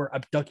hunters that were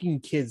abducting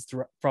kids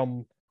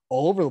from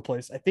all over the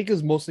place. I think it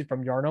was mostly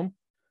from Yarnum.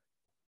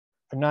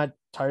 I'm not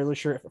entirely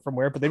sure from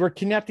where, but they were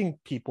kidnapping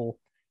people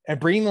and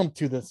bringing them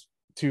to this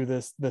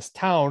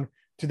town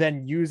to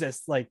then use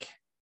as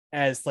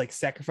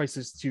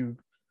sacrifices to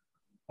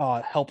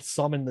help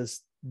summon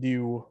this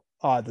new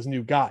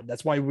god.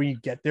 That's why when you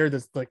get there,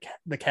 there's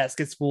the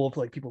caskets full of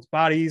like people's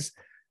bodies.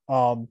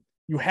 You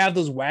have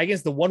those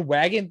wagons. The one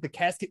wagon, the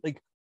casket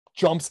like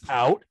jumps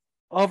out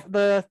of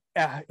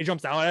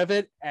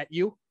it at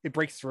you. It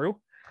breaks through.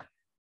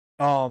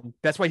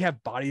 That's why you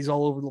have bodies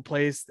all over the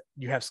place.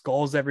 You have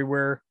skulls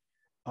everywhere.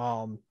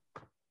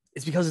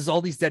 It's because it's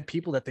all these dead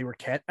people that they were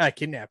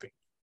kidnapping.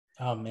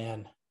 Oh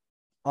man.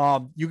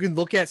 You can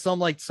look at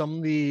some of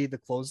the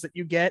clothes that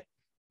you get,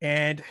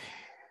 and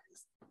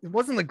it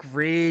wasn't the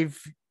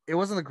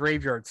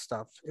graveyard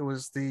stuff.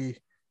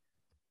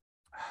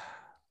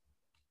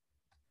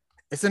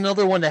 It's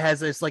another one that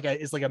has it's like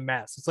a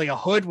mask. It's like a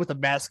hood with a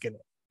mask in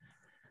it.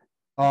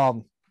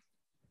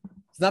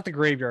 It's not the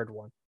graveyard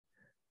one.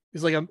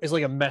 It's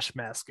like a mesh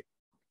mask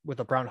with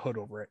a brown hood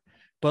over it.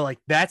 But like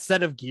that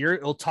set of gear,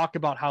 it'll talk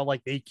about how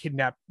like they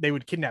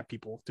would kidnap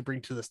people to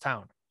bring to this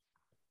town.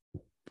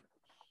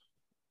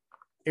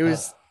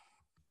 It's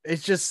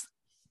just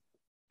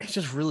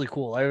really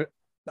cool.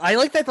 I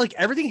like that like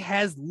everything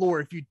has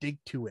lore if you dig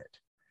to it.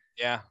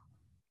 Yeah.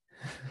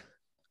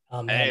 Oh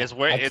And man, it's I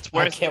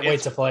worth can't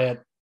wait to play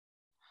it.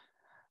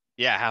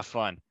 Yeah, have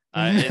fun.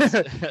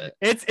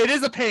 It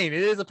is a pain.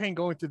 It is a pain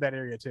going through that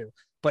area too.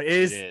 But it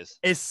is.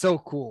 it's so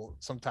cool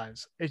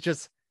sometimes. It's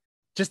just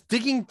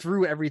digging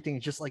through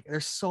everything. Just like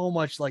there's so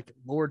much like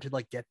lore to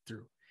like get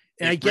through.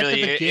 And I get that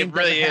the game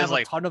doesn't have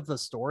a ton of the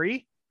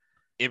story.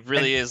 It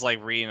really is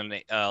like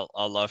reading a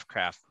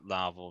Lovecraft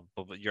novel,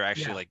 but you're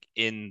actually like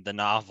in the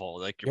novel,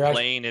 like you're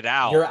playing it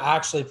out. You're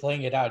actually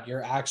playing it out.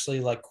 You're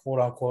actually like quote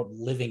unquote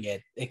living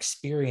it,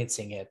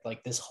 experiencing it,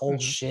 like this whole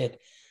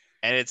shit.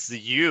 And it's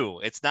you.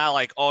 It's not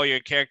like, oh, your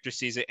character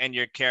sees it and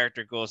your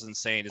character goes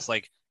insane. It's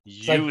like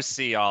you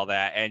see all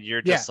that and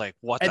you're just like,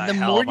 what the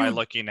hell am I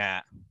looking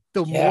at?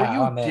 The more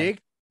you dig,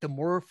 the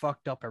more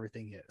fucked up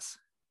everything is.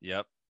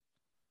 Yep.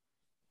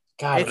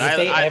 God, if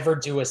they ever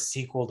do a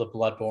sequel to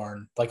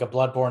Bloodborne, like a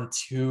Bloodborne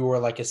 2 or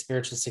like a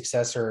spiritual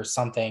successor or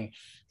something,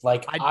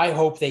 like I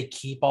hope they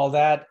keep all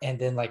that and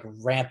then like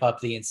ramp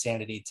up the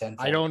insanity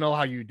tenfold. I don't know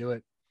how you do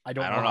it. I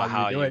don't know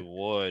how you do it.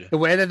 Would. The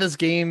way that this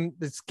game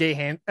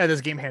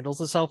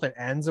handles itself, it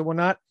ends and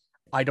whatnot.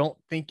 I don't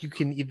think you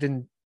can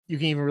even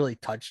really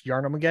touch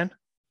Yarnum again.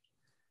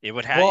 It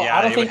would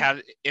have, it would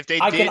have. If they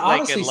did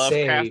like a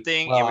Lovecraft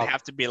thing, it would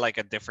have to be like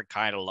a different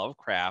kind of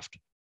Lovecraft.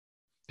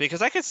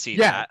 Because I could see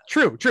that.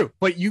 True.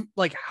 But you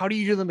like, how do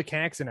you do the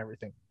mechanics and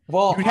everything?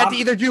 Well, you have to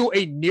either do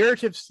a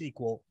narrative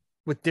sequel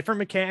with different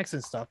mechanics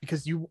and stuff,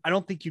 because I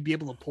don't think you'd be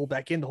able to pull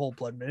back in the whole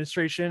blood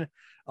administration,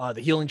 the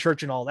healing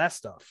church, and all that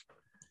stuff.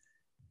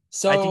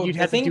 So I think you'd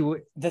have to do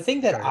it. The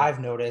thing that I've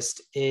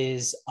noticed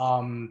is,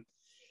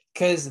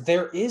 because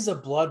there is a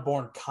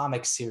Bloodborne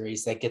comic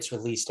series that gets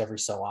released every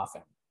so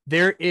often.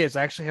 There is.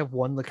 I actually have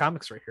one of the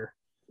comics right here.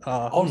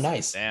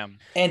 Nice. Damn.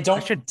 And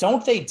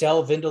don't they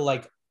delve into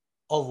like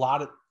a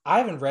lot of? I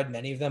haven't read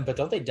many of them, but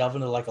don't they delve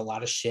into like a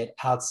lot of shit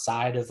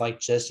outside of like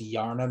just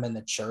Yarnum and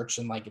the church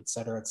and like et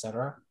cetera, et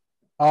cetera?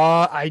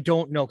 I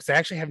don't know, because I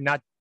actually have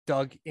not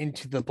dug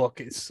into the book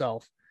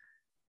itself.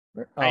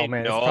 Oh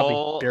man, it's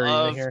probably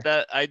buried in here.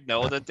 That I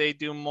know that they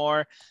do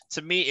more.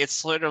 To me, it's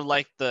sort of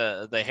like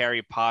the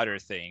Harry Potter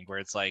thing, where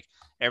it's like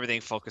everything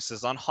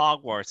focuses on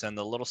Hogwarts and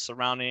the little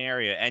surrounding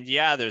area. And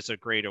yeah, there's a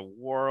greater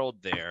world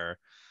there,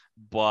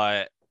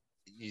 but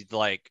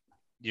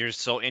you're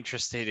so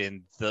interested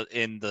in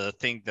the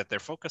thing that they're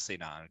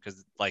focusing on,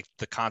 because like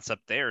the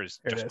concept there is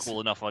just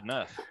cool enough.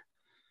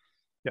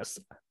 Yes.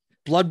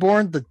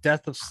 Bloodborne, the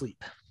Death of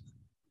Sleep.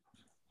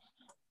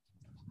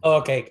 Oh,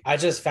 okay. I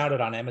just found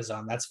it on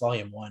Amazon. That's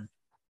volume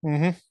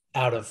 1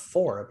 out of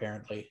 4,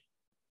 apparently.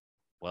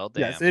 Well,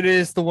 damn. Yes, it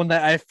is the one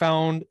that I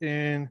found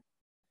in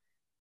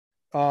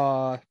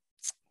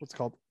what's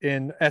called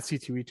in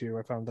SC2E2.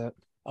 I found that.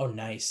 Oh,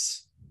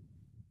 nice.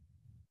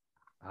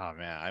 Oh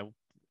man,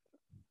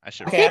 I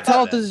should. I can't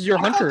tell if this is your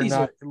hunter or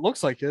not. It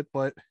looks like it,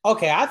 but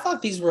okay. I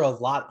thought these were a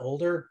lot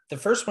older. The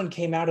first one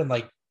came out in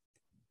like.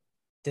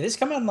 Did this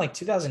come out in like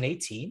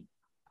 2018?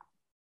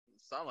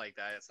 Something like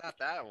that. It's not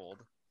that old.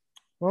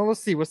 Well,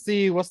 let's see. What's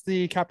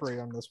the copyright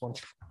on this one?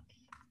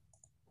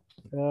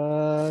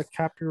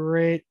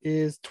 Copyright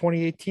is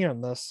 2018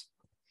 on this.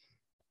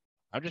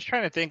 I'm just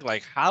trying to think,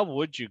 like, how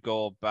would you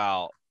go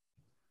about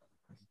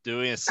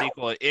doing a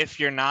sequel if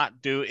you're not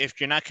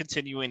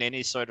continuing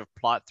any sort of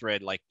plot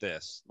thread like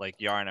this, like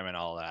Yarnum and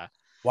all that?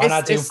 Why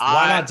not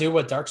do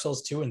what Dark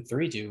Souls 2 and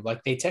 3 do?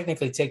 Like, they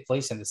technically take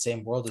place in the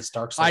same world as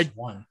Dark Souls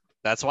 1.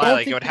 That's why,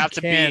 like, it would have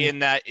to be in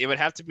that. It would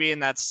have to be in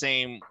that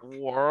same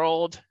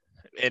world,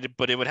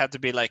 but it would have to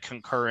be like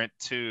concurrent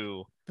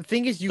to. The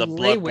thing is, you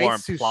lay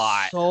waste to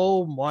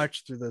so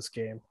much through this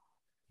game.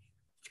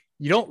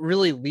 You don't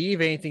really leave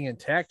anything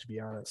intact, to be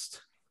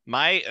honest.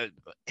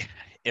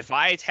 If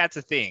I had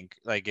to think,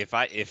 like, if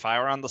I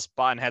were on the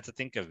spot and had to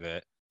think of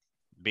it,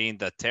 being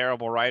the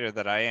terrible writer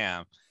that I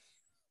am,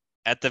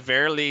 at the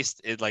very least,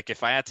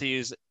 if I had to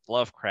use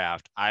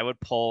Lovecraft, I would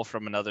pull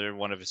from another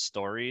one of his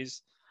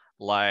stories,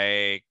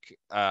 like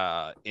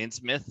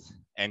Innsmouth,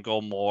 and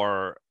go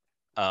more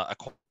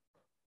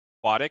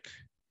aquatic,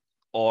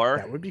 or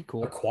that would be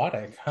cool.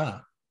 Aquatic, huh?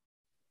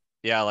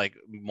 Yeah,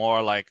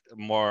 more like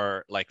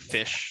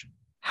fish.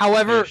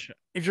 However,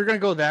 if you're gonna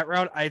go that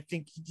route, I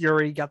think you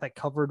already got that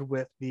covered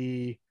with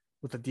the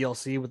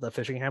DLC with the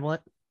fishing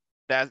hamlet.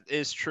 That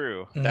is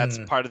true. That's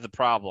part of the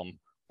problem.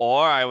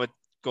 Or I would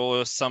go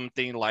with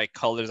something like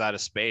Colors Out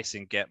of Space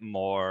and get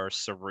more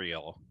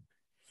surreal.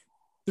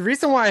 The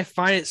reason why I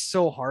find it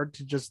so hard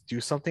to just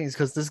do something is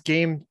because this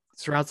game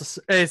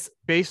is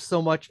based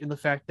so much in the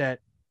fact that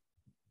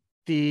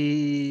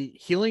the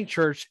Healing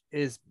Church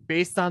is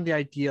based on the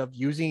idea of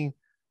using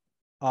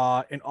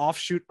an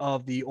offshoot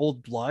of the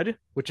old blood,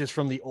 which is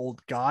from the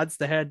old gods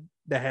that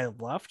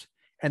had left,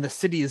 and the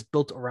city is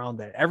built around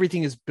that.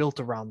 Everything is built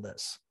around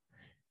this.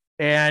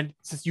 And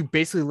since you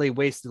basically lay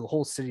waste to the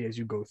whole city as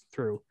you go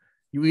through,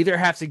 you either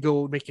have to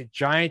go make a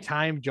giant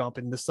time jump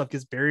and this stuff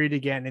gets buried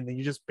again, and then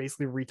you're just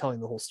basically retelling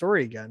the whole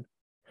story again.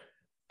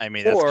 I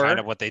mean, that's kind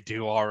of what they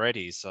do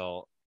already.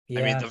 So,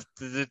 yeah. I mean,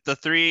 the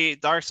 3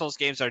 Dark Souls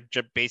games are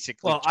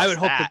basically. Well, I would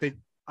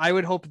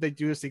hope that they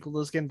do a sequel to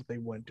this game, but they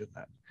wouldn't do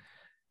that.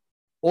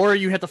 or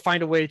you have to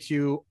find a way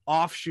to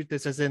offshoot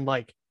this, as in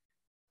like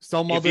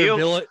some other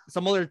village,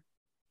 some other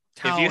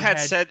town.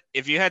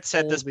 If you had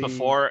said this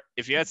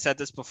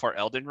before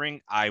Elden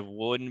Ring, I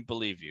wouldn't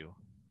believe you.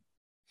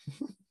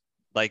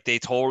 Like they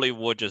totally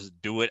would just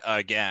do it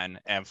again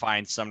and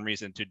find some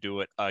reason to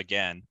do it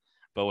again.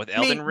 But with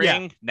Elden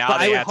Ring, now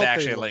they have to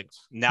actually like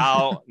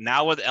now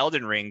with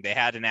Elden Ring, they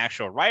had an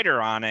actual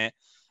writer on it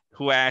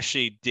who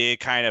actually did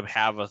kind of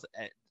have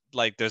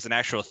like there's an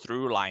actual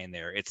through line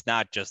there. It's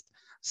not just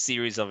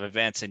series of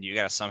events and you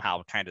got to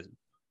somehow kind of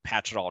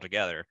patch it all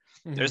together.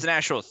 Mm-hmm. There's an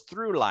actual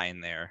through line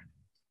there.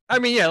 I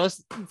mean, yeah,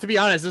 to be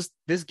honest,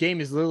 this game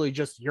is literally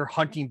just you're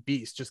hunting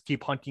beasts. Just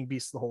keep hunting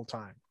beasts the whole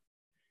time.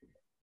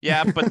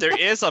 Yeah, but there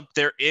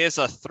is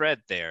a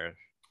thread there.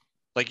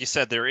 Like you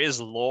said, there is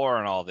lore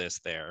and all this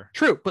there.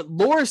 True, but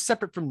lore is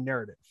separate from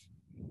narrative.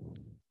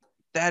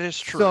 That is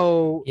true.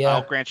 So yeah.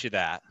 I'll grant you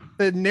that.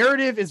 The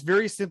narrative is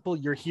very simple.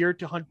 You're here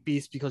to hunt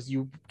beasts because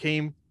you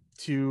came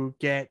to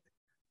get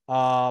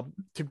to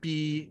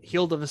be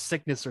healed of a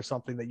sickness or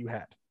something that you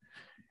had.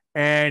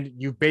 And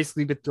you've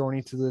basically been thrown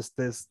into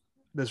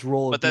this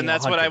role. But then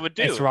that's what I would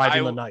do.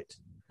 Surviving the night.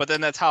 But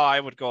then that's how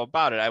I would go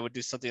about it. I would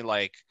do something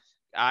like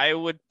I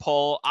would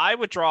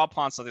draw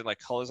upon something like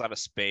Colors Out of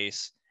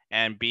Space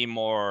and be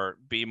more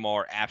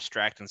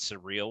abstract and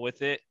surreal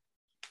with it.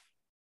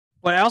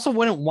 But I also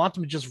wouldn't want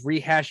them to just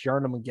rehash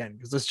Yharnam again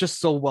because it's just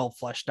so well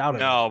fleshed out.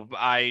 No,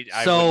 I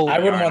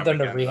wouldn't want them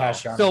to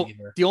rehash Yharnam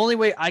either. The only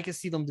way I could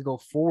see them to go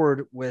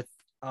forward with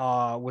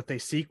a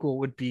sequel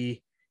would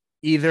be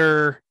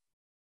either,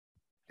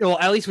 well,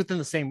 at least within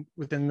the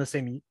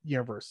same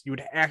universe, you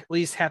would at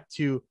least have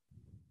to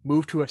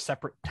move to a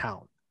separate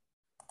town,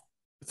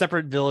 a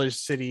separate village,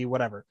 city,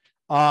 whatever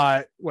you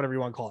want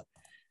to call it,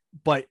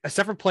 but a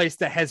separate place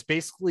that has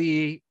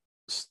basically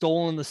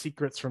stolen the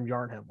secrets from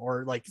Yharnam,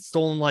 or like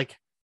stolen like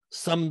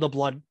some of the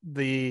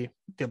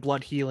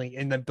blood healing,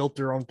 and then built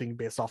their own thing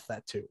based off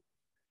that too.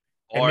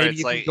 Or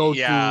it's like,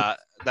 yeah,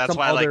 that's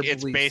why like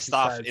it's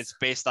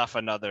based off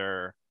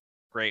another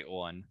great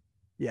one.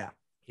 Yeah.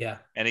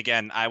 And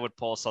again, I would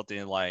pull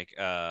something like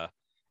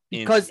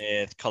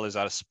Myth, Colors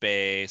Out of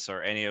Space,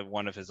 or any of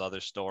one of his other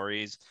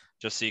stories,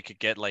 just so you could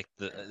get like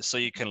so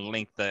you can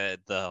link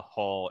the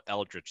whole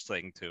Eldritch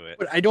thing to it.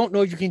 But I don't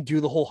know if you can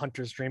do the whole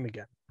Hunter's Dream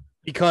again,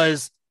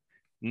 because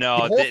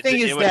no, the whole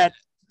thing is that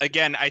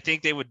again, I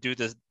think they would do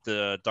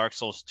the Dark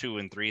Souls 2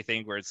 and 3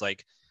 thing where it's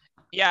like,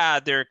 yeah,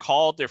 they're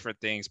called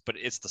different things, but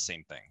it's the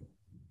same thing.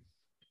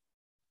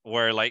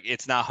 Where like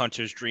it's not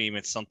Hunter's Dream,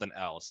 it's something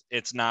else.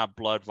 It's not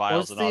Blood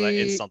Vials and all that.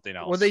 It's something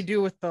else. What they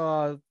do with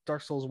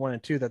Dark Souls 1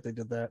 and 2 that they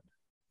did that?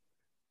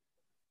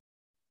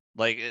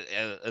 Like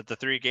the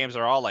 3 games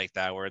are all like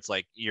that, where it's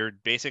like you're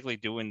basically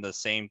doing the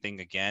same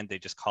thing again. They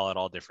just call it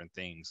all different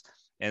things,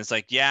 and it's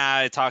like,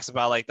 yeah, it talks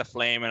about like the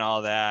flame and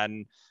all that,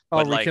 and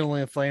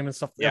rekindling the flame and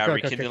stuff. Yeah,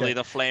 rekindling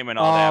the flame and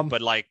all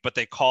that. But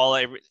they call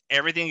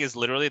everything is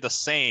literally the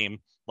same.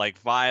 Like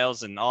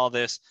vials and all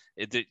this,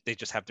 they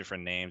just have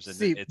different names. And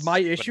see, my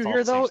issue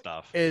here though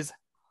is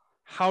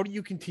how do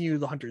you continue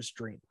the Hunter's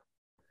Dream?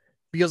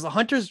 Because the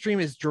Hunter's Dream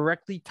is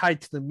directly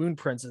tied to the moon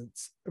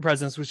presence,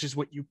 which is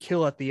what you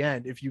kill at the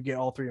end if you get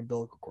all 3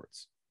 umbilical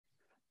cords.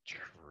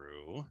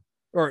 True.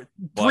 Or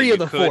 3 of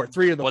the 4.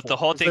 But the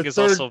whole thing is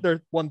also there's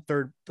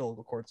 1/3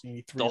 umbilical cords. You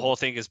need 3. The whole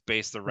thing is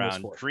based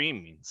around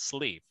dreaming,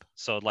 sleep.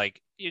 So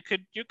like you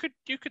could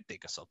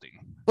think of something.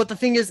 But the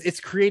thing is, it's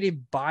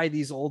created by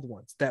these old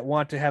ones that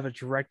want to have a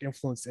direct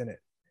influence in it.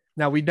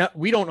 Now we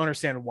don't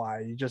understand why.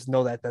 You just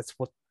know that that's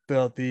what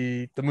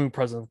the moon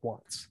president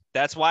wants.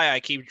 That's why I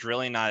keep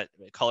drilling on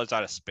Colors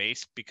Out of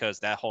Space, because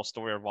that whole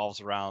story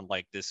revolves around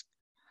like this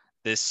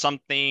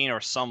something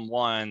or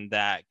someone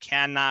that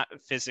cannot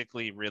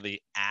physically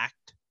really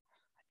act.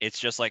 It's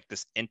just like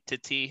this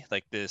entity,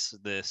 like this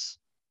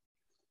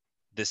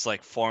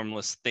like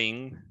formless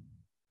thing,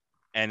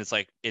 and it's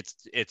like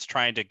it's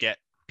trying to get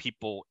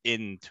people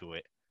into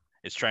it.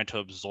 It's trying to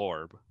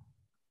absorb.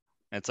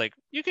 And it's like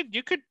you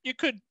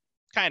could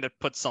kind of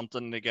put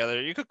something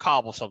together. You could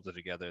cobble something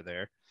together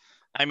there.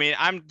 I mean,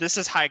 this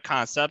is high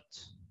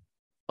concept,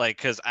 like,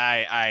 because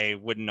I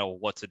wouldn't know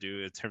what to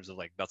do in terms of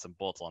like nuts and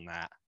bolts on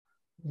that.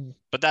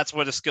 But that's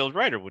what a skilled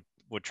writer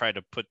would try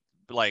to put.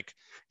 Like,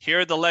 here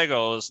are the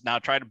Legos, now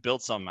try to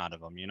build something out of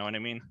them. You know what I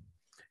mean?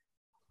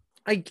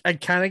 I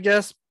kind of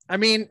guess. I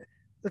mean,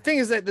 the thing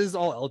is that this is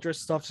all Eldritch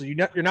stuff, so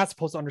you're not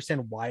supposed to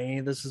understand why any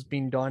of this is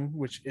being done,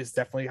 which is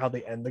definitely how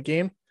they end the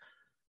game.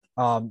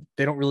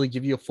 They don't really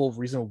give you a full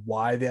reason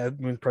why the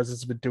moon presence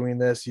has been doing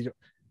this.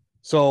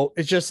 So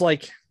it's just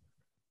like,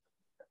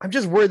 I'm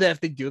just worried that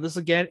if they do this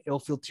again, it'll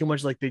feel too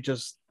much like they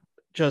just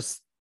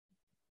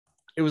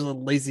it was a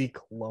lazy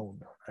clone,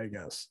 I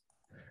guess.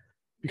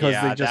 Because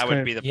they just that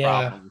would be the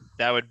problem.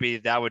 That would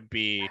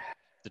be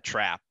the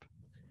trap.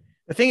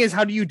 The thing is,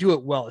 how do you do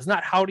it well? It's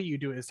not how do you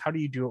do it, it's how do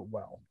you do it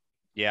well.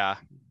 Yeah.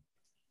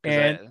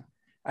 And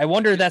I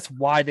wonder that's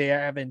why they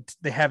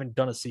haven't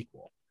done a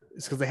sequel.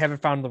 It's because they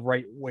haven't found the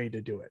right way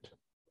to do it.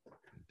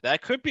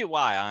 That could be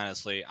why,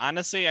 honestly.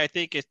 Honestly, I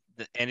think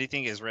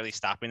anything is really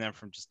stopping them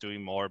from just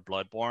doing more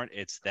Bloodborne,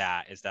 it's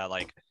that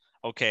like,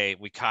 okay,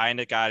 we kind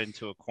of got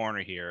into a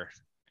corner here.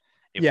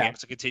 If we have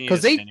to continue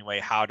this anyway,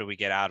 how do we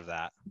get out of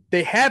that?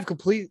 They have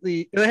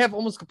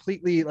almost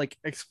completely like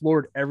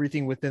explored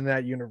everything within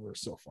that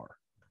universe so far.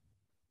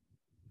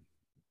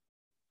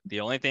 The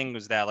only thing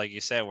was that, like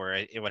you said, where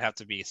it would have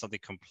to be something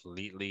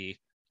completely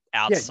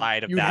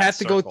outside of that. You'd have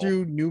to circle. go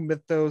through new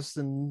mythos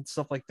and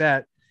stuff like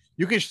that.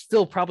 You could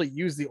still probably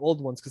use the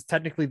old ones because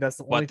technically that's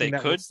the only thing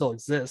that still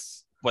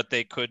exists. But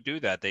they could do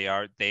that. They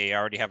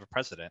already have a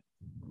precedent.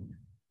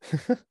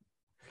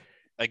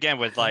 Again,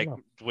 with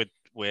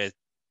with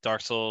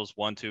Dark Souls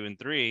 1, 2, and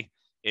 3,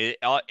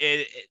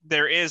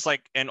 there is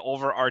like an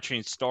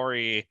overarching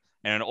story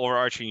and an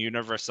overarching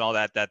universe and all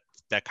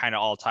that kind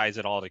of all ties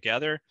it all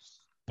together.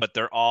 But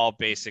they're all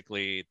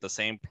basically the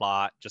same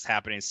plot, just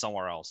happening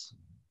somewhere else.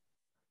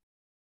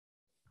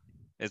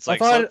 It's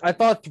like I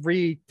thought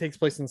 3 takes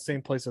place in the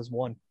same place as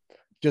 1,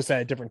 just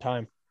at a different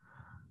time.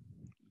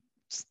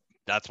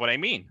 That's what I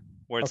mean.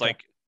 Where it's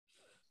like,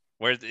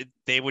 where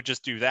they would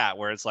just do that,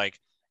 where it's like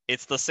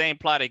it's the same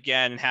plot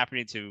again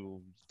happening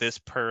to this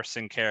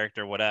person,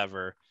 character,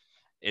 whatever.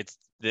 It's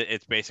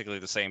basically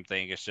the same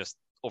thing. It's just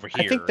over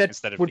here. I think that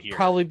instead of would here.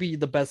 probably be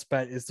the best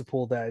bet, is to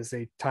pull that as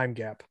a time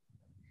gap.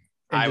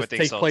 And I just would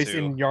think take so place too.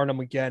 in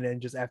Yharnam again,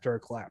 and just after a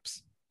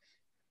collapse.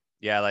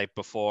 Yeah, like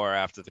before or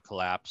after the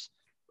collapse.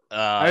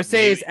 I would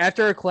say it's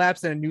after a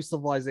collapse and a new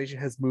civilization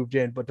has moved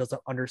in, but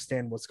doesn't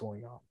understand what's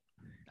going on.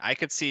 I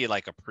could see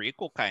like a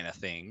prequel kind of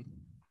thing,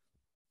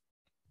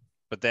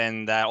 but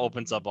then that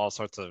opens up all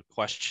sorts of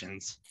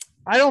questions.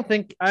 I don't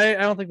think they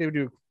would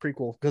do a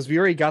prequel because we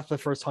already got the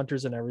first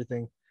hunters and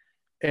everything.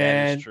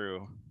 And that is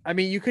true. I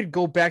mean, you could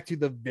go back to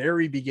the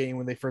very beginning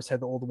when they first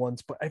had the old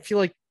ones, but I feel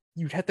like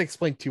you'd have to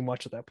explain too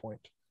much at that point.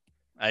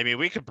 I mean,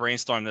 we could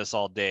brainstorm this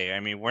all day. I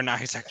mean, we're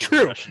not exactly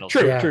True. professionals.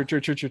 True.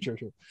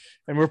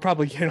 And we're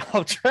probably getting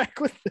off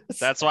track with this.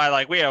 That's why,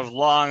 like, we have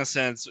long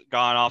since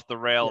gone off the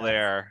rail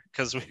there,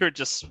 because we're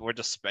just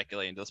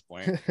speculating at this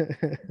point.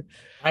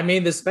 I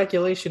mean, the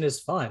speculation is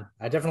fun.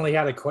 I definitely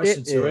had a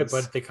question to it,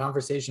 but the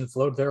conversation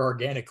flowed there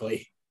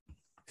organically.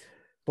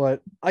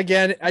 But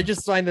again, I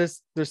just find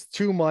there's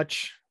too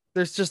much.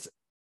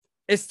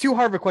 It's too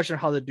hard of a question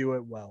how to do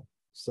it well.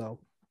 So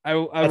I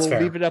will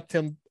leave it up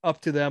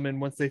to them, and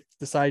once they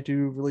decide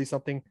to release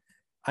something,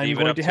 I'm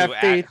going to have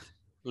faith.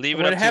 Leave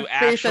it up to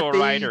actual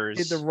writers.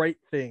 They did the right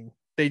thing.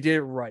 They did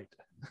it right.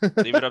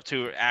 Leave it up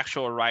to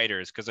actual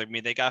writers, because I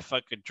mean they got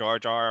fucking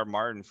George R.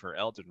 Martin for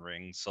Elden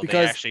Ring, so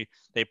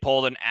they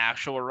pulled an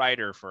actual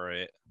writer for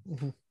it.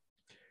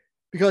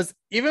 Because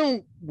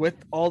even with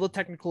all the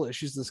technical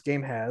issues this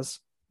game has,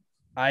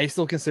 I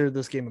still consider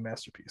this game a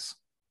masterpiece.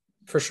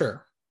 For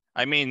sure.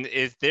 I mean,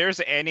 if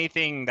there's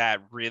anything that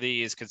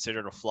really is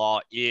considered a flaw,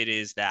 it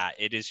is that.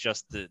 It is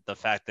just the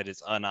fact that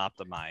it's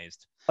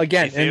unoptimized.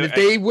 Again, if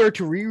they were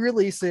to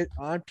re-release it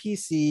on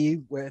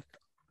PC with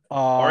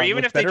or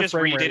even if they just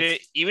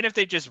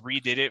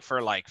redid it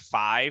for like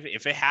 5,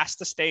 if it has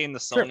to stay in the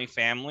Sony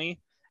family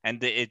and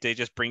they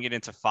just bring it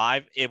into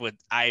 5,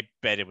 I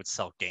bet it would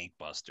sell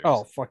gangbusters.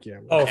 Oh, fuck yeah.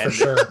 Oh, for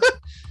sure.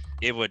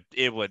 It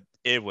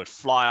would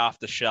fly off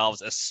the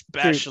shelves,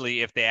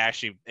 especially if they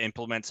actually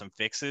implement some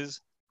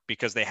fixes,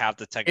 because they have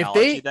the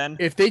technology.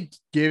 If they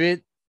give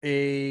it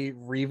a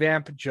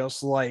revamp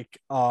just like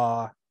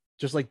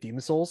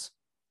Demon Souls,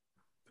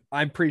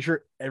 I'm pretty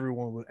sure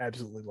everyone would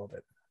absolutely love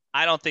it.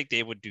 I don't think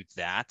they would do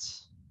that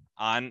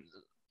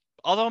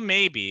although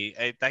maybe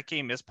that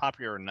game is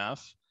popular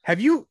enough.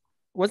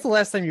 When's the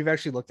last time you've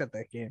actually looked at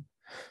that game?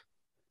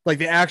 Like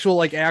the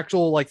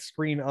actual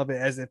screen of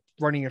it as it's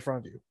running in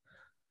front of you.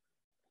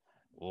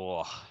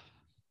 Oh,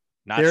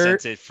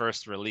 since it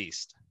first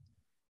released.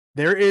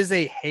 There is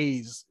a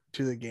haze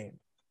to the game.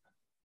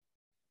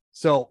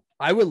 So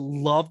I would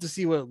love to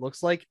see what it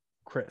looks like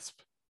crisp.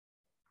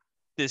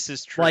 This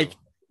is true.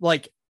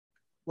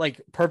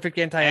 Like perfect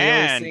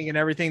anti-aliasing and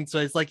everything. So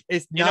it's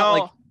not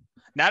like.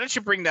 Now that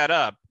you bring that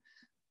up,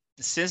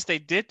 since they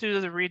did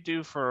do the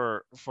redo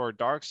for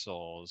Dark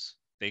Souls,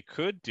 they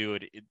could do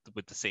it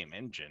with the same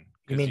engine.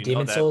 You mean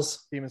Demon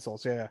Souls? Demon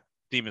Souls, yeah.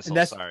 Demon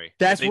Souls, sorry.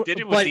 They did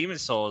it with Demon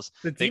Souls.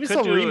 The Demon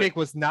Souls remake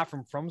was not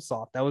from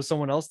FromSoft. That was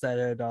someone else that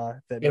had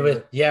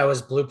it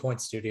was Blue Point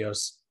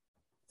Studios.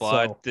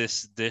 But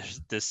this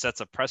sets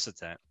a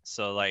precedent.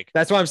 So like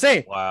that's what I'm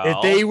saying. Wow.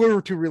 If they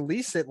were to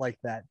release it like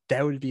that,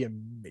 that would be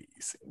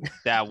amazing.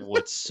 That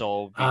would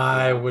so be cool.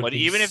 I would but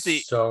be even if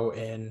they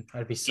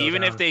I'd be so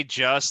even down. if they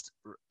just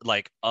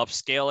like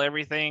upscale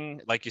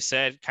everything, like you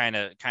said, kind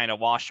of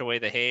wash away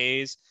the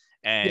haze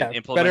and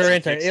implement better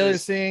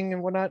anti-aliasing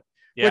and whatnot.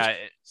 Yeah, which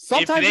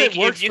sometimes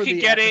if you could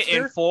get it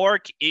in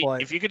 4K,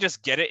 if you could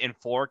just get it in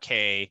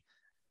 4K,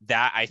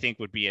 that I think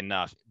would be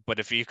enough. But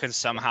if you can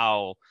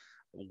somehow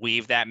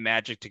weave that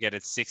magic to get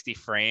it 60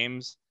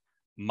 frames,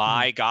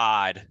 my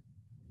God,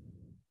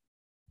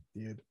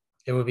 dude,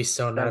 it would be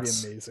so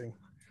nuts. That'd be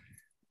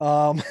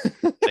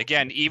amazing.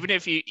 Again, even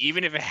if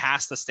it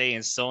has to stay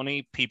in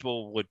Sony,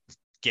 people would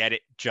get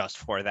it just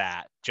for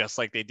that, just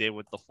like they did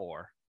with the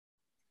 4.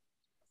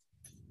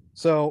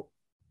 So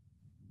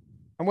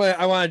I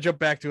want to jump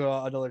back to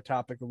another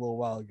topic a little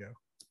while ago.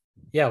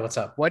 Yeah, what's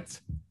up?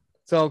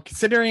 So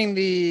considering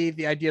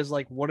the ideas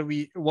like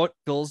what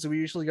bills do we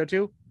usually go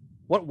to?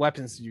 What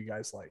weapons do you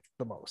guys like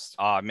the most?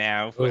 Oh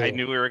man, I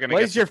knew we were gonna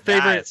What get is your to that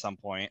favorite at some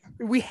point.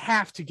 We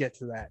have to get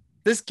to that.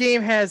 This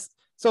game has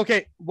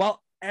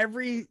while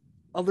every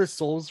other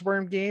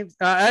Soulsborne games,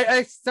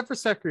 except for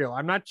Sekiro,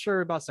 I'm not sure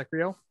about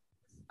Sekiro.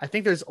 I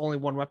think there's only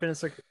one weapon in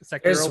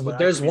Sekiro.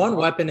 There's one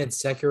weapon in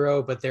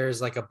Sekiro, but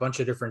there's like a bunch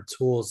of different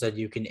tools that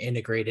you can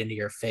integrate into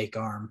your fake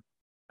arm.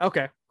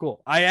 Okay,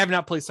 cool. I have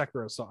not played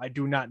Sekiro, so I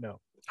do not know.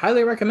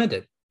 Highly recommend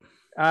it.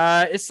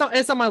 It's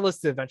on my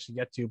list to eventually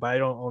get to, but I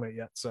don't own it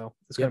yet, so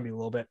it's gonna be a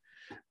little bit.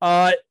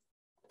 But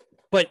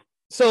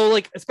so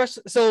like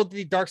especially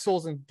the Dark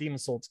Souls and Demon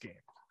Souls game,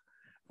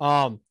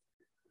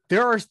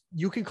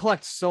 you can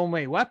collect so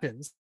many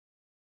weapons,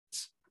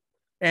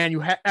 and you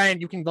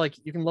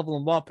can level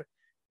them up.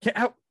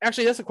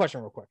 Actually, that's a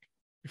question real quick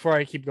before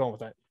I keep going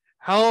with that.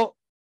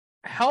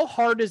 How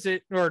hard is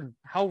it, or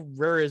how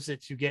rare is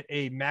it to get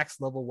a max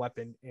level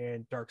weapon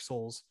in Dark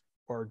Souls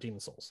or Demon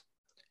Souls?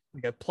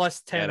 Like a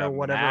plus 10 or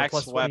whatever,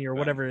 plus 20 or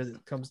whatever it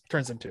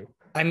turns into.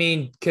 I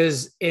mean,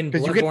 because you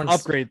can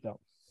upgrade though.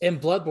 In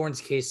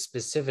Bloodborne's case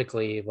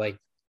specifically, like,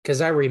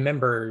 because I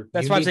remember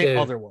that's why I'm saying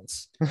other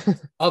ones.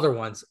 Other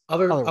ones.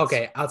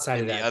 Okay, outside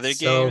in of that. The other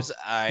games,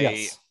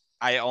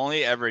 I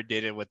only ever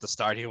did it with the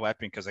starting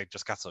weapon because I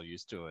just got so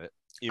used to it.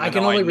 I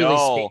can only really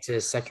speak to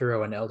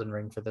Sekiro and Elden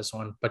Ring for this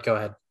one, but go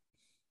ahead.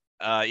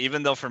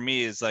 Even though for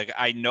me, it's like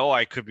I know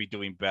I could be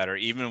doing better,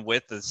 even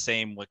with the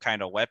same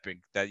kind of weapon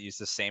that uses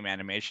the same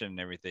animation and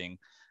everything.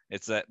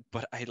 It's that,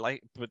 but I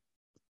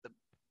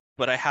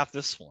have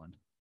this one.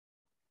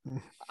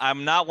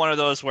 I'm not one of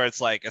those where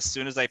it's like as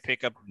soon as I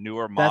pick up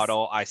newer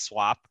model, I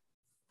swap.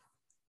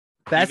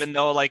 Even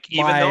though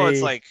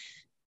it's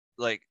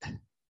like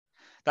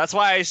that's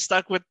why I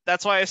stuck with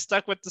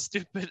the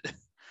stupid.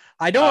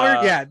 I don't.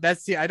 I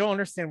don't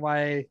understand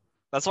why.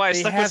 That's why I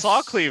stuck with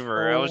Saw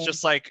Cleaver. I was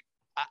just like.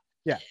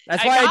 Yeah,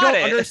 that's why I don't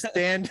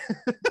understand.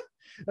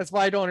 That's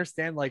why I don't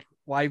understand, like,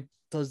 why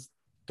does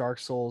Dark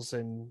Souls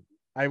and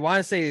I want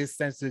to say it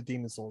extends to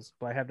Demon Souls,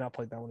 but I have not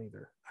played that one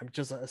either. I'm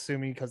just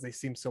assuming because they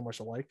seem so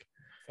much alike.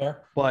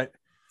 Fair. But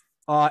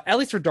at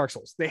least for Dark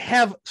Souls, they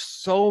have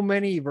so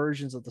many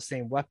versions of the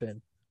same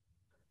weapon,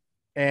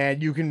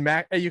 and you can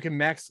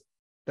max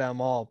them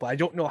all. But I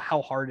don't know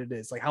how hard it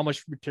is, like how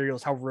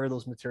rare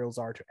those materials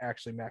are to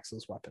actually max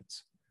those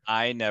weapons.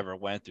 I never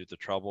went through the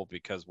trouble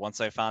because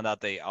once I found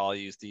out they all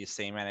use these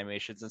same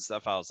animations and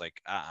stuff, I was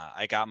like,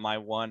 I got my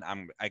one.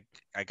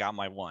 I got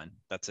my one.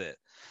 That's it.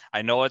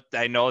 I know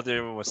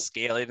there was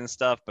scaling and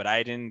stuff, but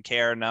I didn't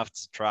care enough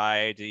to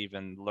try to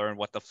even learn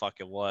what the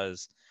fuck it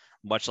was,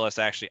 much less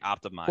actually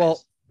optimize.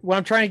 Well, what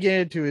I'm trying to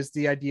get into is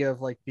the idea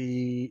of like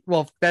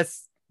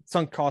that's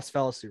sunk cost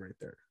fallacy right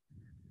there.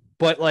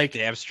 But like,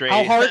 damn straight.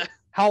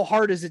 How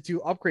hard is it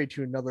to upgrade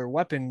to another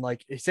weapon?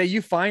 Like, say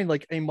you find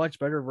like a much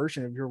better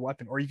version of your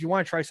weapon, or if you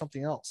want to try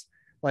something else,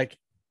 like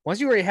once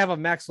you already have a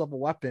max level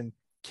weapon,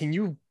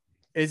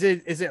 is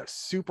it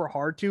super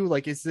hard to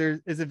like? Is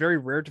it very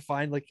rare to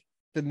find like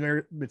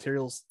the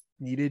materials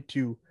needed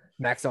to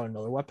max out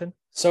another weapon?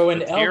 So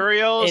in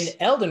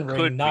Elden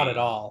Ring, not at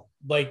all.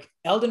 Like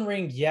Elden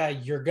Ring, yeah,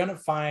 you're gonna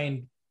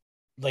find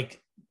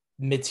like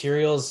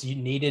materials you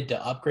needed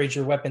to upgrade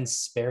your weapon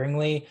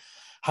sparingly.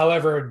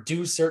 However,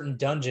 do certain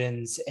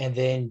dungeons and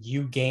then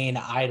you gain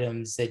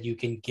items that you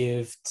can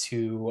give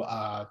to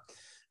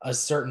a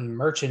certain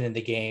merchant in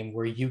the game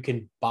where you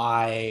can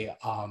buy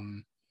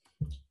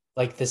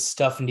like the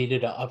stuff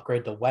needed to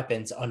upgrade the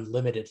weapons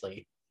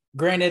unlimitedly.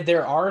 Granted,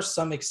 there are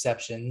some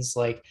exceptions,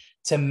 like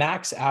to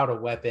max out a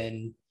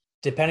weapon,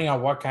 depending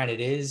on what kind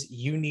it is,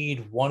 you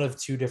need one of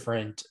two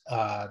different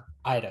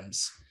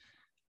items.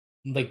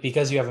 Like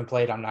because you haven't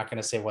played, I'm not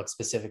going to say what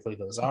specifically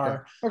those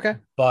are. Okay.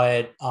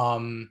 But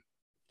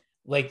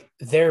like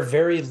they're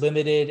very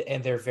limited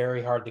and they're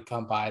very hard to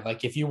come by.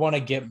 Like if you want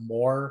to get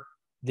more,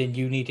 then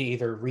you need to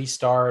either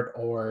restart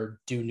or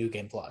do New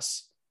Game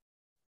Plus.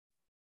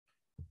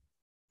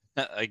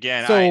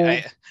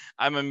 Again,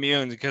 I'm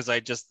immune because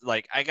I just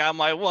like I got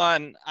my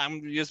one.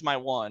 I'm gonna use my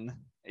one.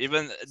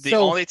 Even the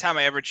only time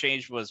I ever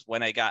changed was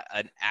when I got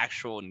an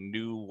actual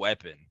new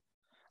weapon.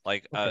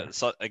 Like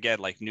so again,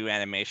 like new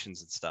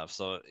animations and stuff.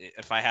 So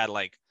if I had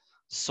like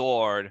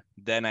sword,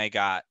 then I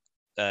got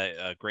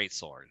a great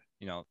sword,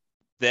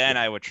 then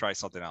I would try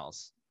something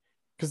else.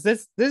 Because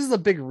this is a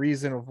big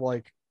reason of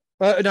like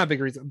not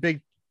big reason,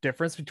 big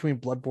difference between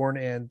Bloodborne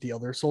and the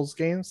other Souls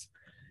games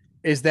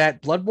is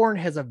that Bloodborne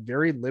has a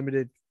very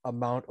limited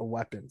amount of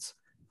weapons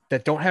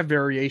that don't have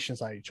variations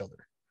on each other.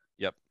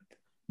 Yep.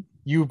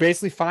 You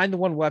basically find the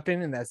one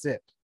weapon and that's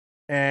it.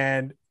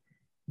 And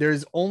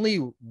there's only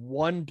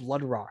one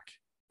blood rock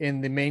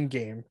in the main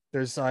game.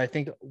 There's I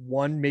think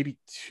one, maybe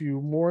two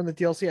more in the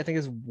DLC. I think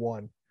it's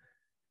one.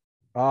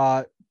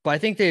 But I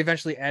think they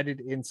eventually added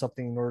in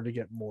something in order to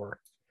get more.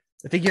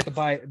 I think you have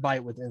to buy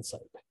it with insight.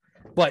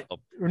 But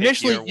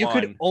initially you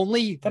could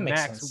only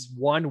max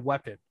one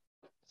weapon.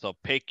 So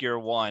pick your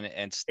one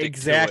and stick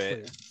to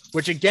it.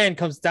 Which again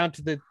comes down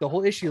to the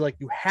whole issue. Like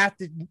you have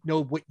to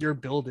know what your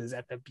build is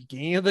at the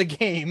beginning of the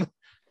game.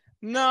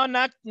 No,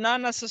 not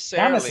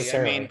necessarily.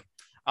 I mean,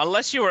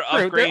 unless you were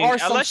upgrading,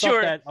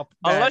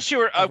 unless you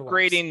were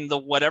upgrading the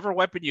whatever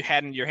weapon you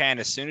had in your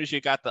hand as soon as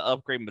you got the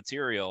upgrade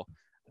material.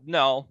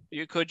 No,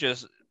 you could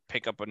just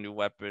pick up a new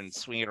weapon,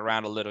 swing it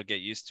around a little, get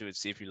used to it,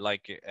 see if you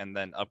like it, and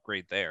then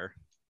upgrade there.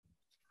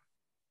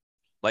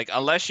 Like,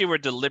 unless you were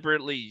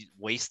deliberately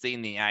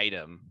wasting the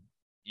item,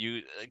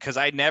 because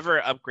I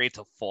never upgrade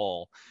to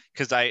full,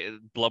 because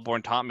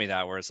Bloodborne taught me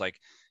that, where it's like,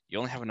 you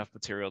only have enough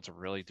material to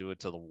really do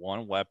it to the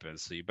one weapon,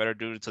 so you better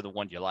do it to the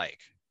one you like.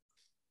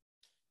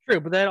 True,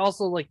 but that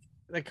also, like,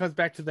 that comes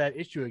back to that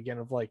issue again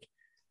of, like,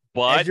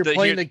 but as you're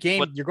playing the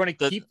game, you're going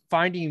to keep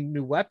finding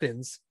new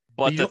weapons.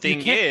 But the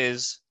thing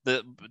is,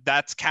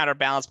 that's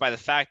counterbalanced by the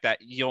fact that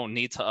you don't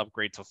need to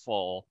upgrade to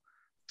full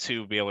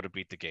to be able to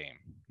beat the game.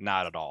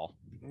 Not at all.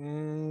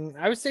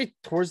 I would say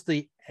towards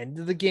the end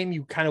of the game,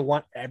 you kind of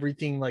want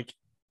everything like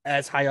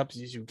as high up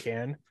as you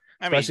can,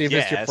 especially if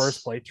it's your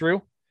first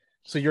playthrough.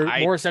 So you're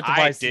more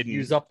incentivized to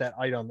use up that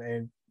item.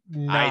 And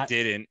I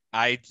didn't.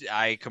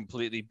 I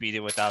completely beat it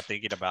without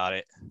thinking about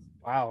it.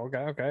 Wow.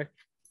 Okay.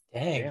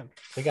 Dang.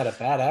 We got a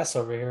badass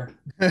over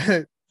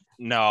here.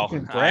 No,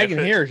 bragging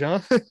here,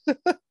 John.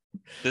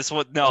 This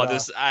one, no,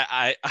 this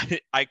I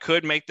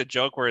could make the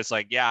joke where it's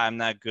like, yeah, I'm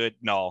not good.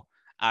 No,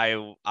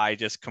 I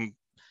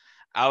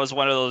was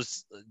one of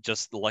those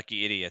just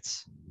lucky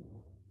idiots.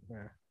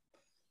 Yeah.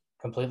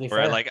 Completely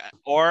fair.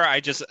 Or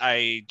I just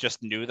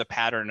knew the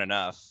pattern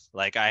enough.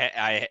 Like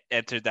I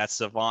entered that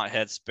savant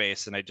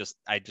headspace and I just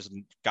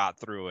got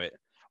through it.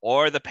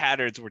 Or the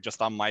patterns were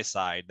just on my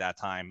side that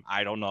time.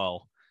 I don't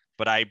know,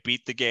 but I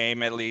beat the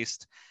game at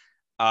least.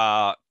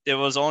 It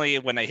was only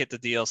when I hit the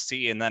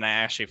DLC and then I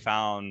actually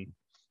found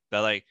that,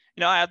 like,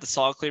 I had the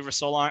Solid Cleaver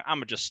so long, I'm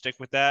gonna just stick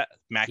with that,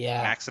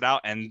 max it out,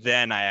 and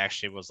then I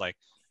actually was like,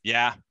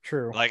 yeah,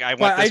 true. Like I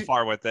went this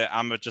far with it,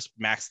 I'm gonna just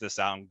max this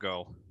out and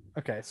go.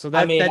 Okay, so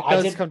that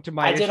does come to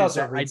my. I did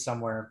also read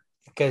somewhere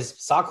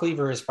because Saw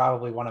Cleaver is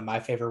probably one of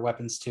my favorite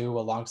weapons too,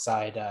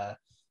 alongside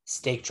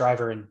Stake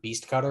Driver and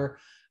Beast Cutter.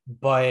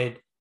 But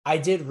I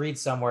did read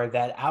somewhere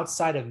that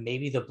outside of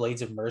maybe the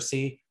Blades of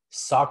Mercy,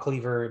 Saw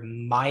Cleaver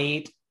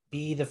might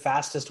be the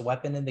fastest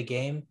weapon in the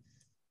game.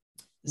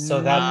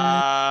 So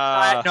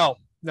that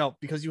no,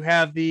 because you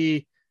have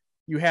the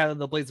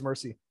Blades of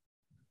Mercy.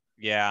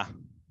 Yeah.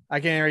 I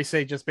can already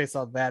say just based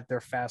on that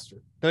they're faster.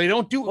 They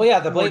don't do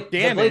the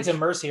Blades of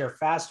Mercy are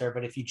faster,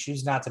 but if you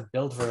choose not to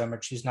build for them or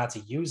choose not to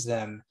use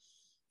them,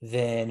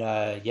 then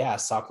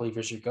Saw Cleaver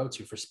is your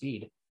go-to for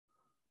speed.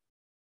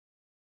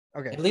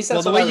 Okay. At least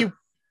that's what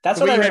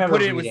I remember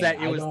put it was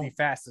that it was the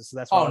fastest. So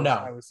that's why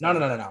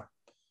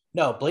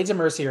No, Blades of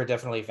Mercy are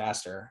definitely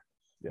faster.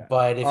 Yeah.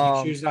 But if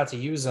you choose not to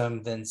use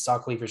them, then Saw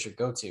Cleaver is your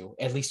go-to.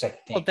 At least I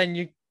think. Well,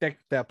 then that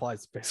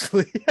applies to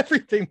basically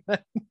everything. Then,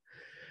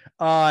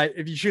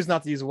 if you choose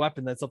not to use a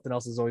weapon, then something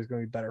else is always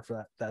going to be better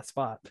for that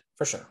spot.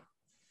 For sure.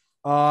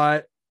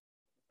 I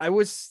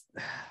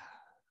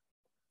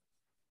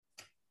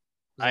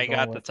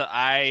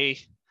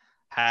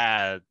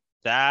had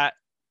that,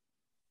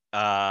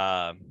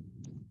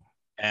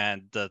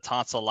 and the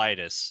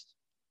tonsillitis.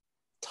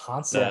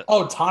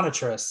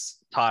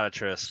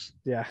 Tonitrus.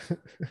 Yeah.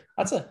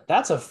 That's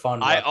a fun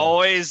weapon. I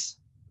always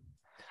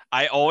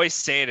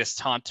say it as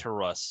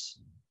Tonturus,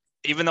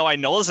 even though I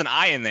know there's an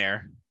I in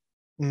there.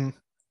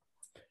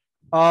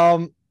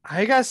 I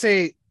gotta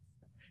say,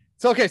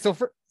 so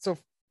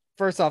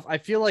first off, I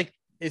feel like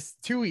it's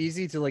too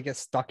easy to like get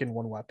stuck in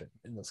one weapon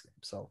in this game.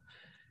 So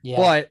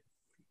yeah,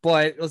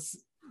 but let's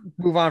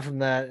move on from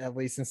that at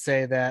least and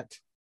say that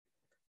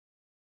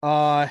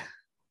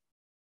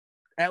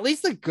at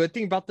least the good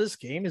thing about this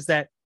game is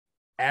that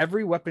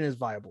every weapon is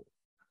viable.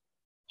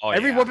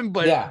 Every weapon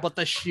but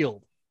the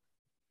shield.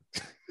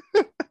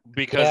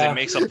 Because it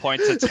makes a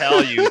point to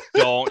tell you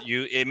don't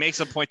use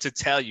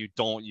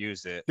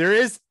it.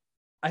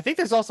 I think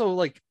there's also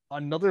like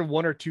another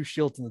 1 or 2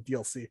 shields in the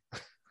DLC.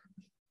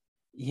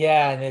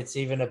 Yeah, and it's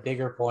even a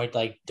bigger point,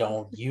 like,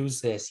 don't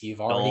use this.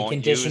 You've already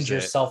conditioned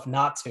yourself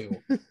not to.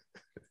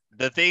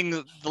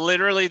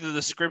 Literally the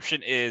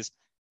description is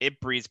it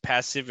breeds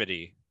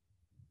passivity.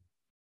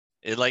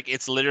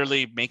 It's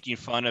literally making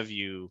fun of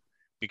you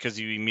because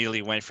you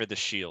immediately went for the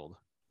shield.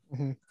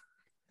 Mm-hmm.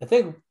 I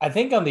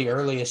think on the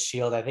earliest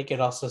shield, I think it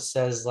also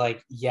says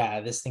like,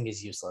 this thing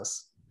is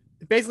useless.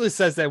 It basically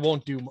says that it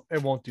won't do much.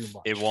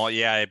 It won't.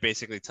 Yeah, it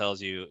basically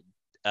tells you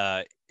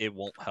it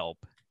won't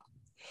help.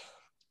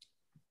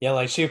 Yeah,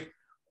 like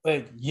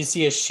you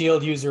see a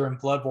shield user in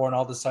Bloodborne,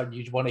 all of a sudden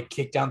you want to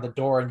kick down the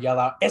door and yell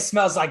out, "It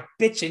smells like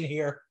bitch in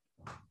here."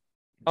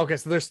 Okay,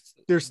 so there's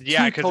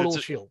 2 total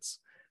shields.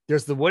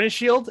 There's the wooden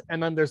shield,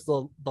 and then there's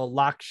the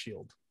lock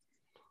shield.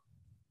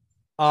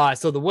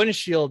 So the wooden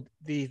shield,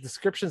 the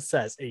description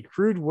says a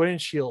crude wooden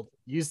shield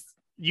used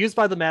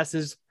by the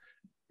masses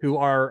who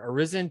are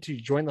arisen to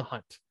join the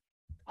hunt.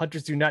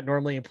 Hunters do not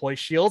normally employ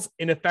shields,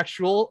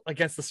 ineffectual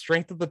against the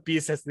strength of the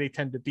beast as they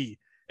tend to be.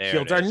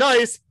 Shields are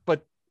nice,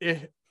 but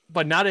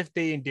but not if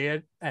they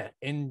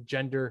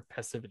engender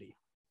passivity.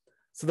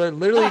 So they're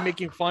literally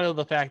making fun of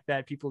the fact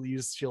that people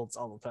use shields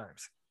all the time.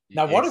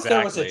 Now, what if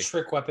there was a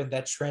trick weapon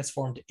that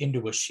transformed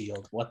into a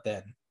shield? What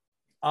then?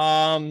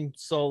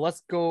 So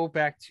let's go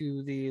back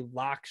to the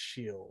lock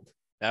shield.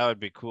 That would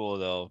be cool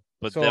though.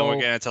 But then we're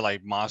getting into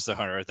like Monster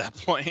Hunter at that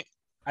point.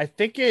 I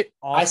think it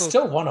also... I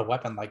still want a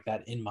weapon like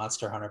that in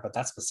Monster Hunter, but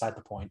that's beside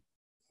the point.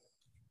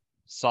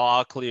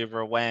 Saw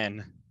Cleaver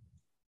when?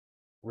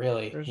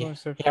 Really?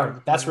 Yeah,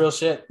 that's real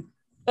shit.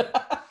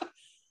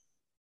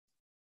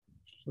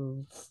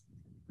 So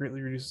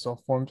greatly reduces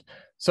all forms.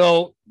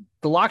 So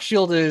the lock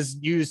shield is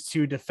used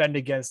to defend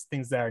against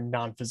things that are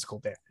non-physical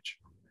damage.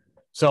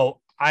 So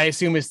I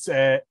assume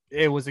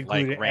it was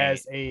included like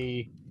as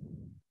a...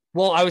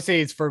 Well, I would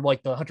say it's for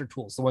like the hunter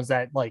tools, the ones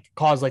that like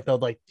cause like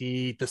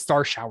the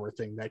star shower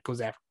thing that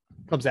comes after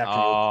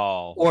you,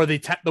 or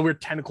the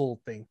weird tentacle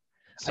thing.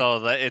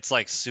 So it's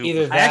like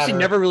super. I actually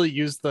never really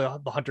used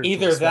the hunter.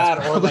 Either tools.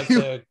 that or like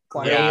the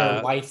gray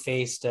or white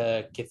faced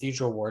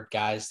cathedral ward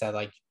guys that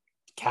like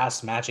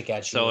cast magic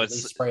at you. So it's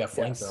spray a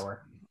flamethrower.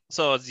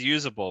 So it's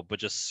usable, but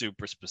just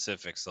super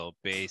specific. So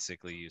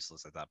basically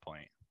useless at that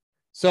point.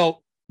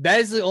 So that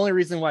is the only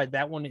reason why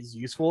that one is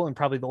useful, and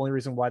probably the only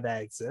reason why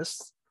that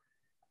exists.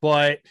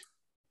 But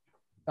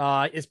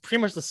it's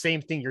pretty much the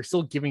same thing. You're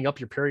still giving up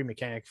your parry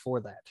mechanic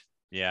for that.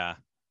 Yeah.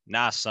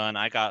 Nah, son,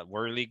 I got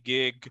whirly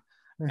gig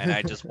and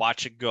I just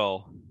watch it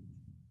go.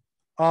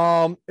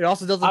 It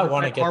also doesn't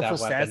prevent harmful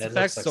status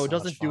effects, like so it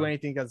doesn't do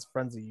anything against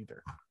frenzy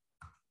either.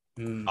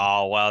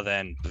 Oh, well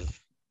then.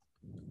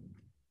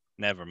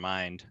 Never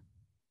mind.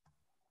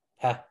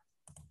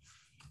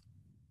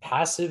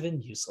 Passive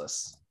and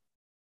useless.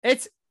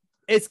 It's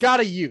got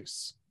a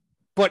use,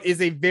 but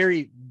is a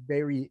very,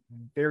 very,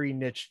 very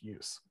niche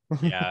use.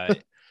 Yeah.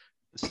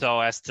 So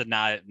as to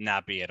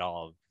not be at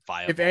all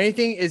viable. If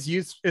anything is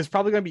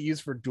probably going to be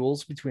used for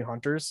duels between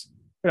hunters.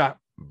 Not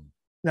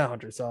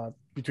hunters,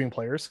 between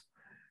players.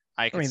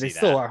 I mean, they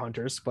still are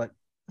hunters, but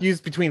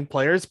used between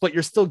players, but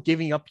you're still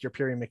giving up your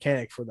parry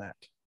mechanic for that.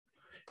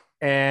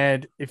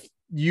 And if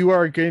you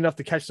are good enough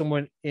to catch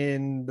someone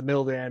in the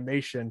middle of the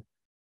animation,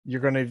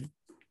 you're going to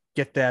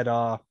get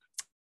that.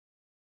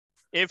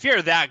 If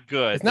you're that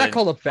good, it's not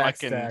called a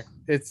backstack.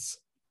 It's,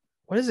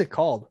 what is it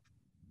called?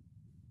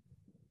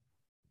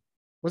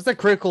 What's the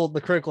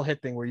critical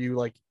hit thing where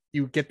you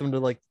get them to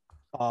when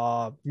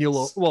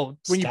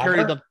you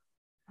parry them.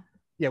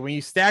 Yeah, when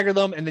you stagger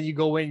them and then you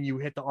go in, you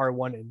hit the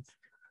R1 and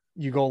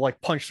you go like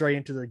punch right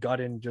into the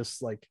gut and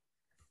just like.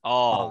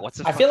 What's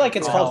it? I feel like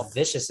it's called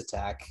vicious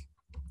attack.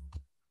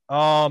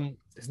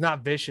 It's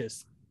not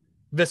vicious.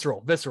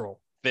 Visceral.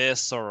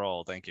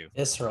 Thank you.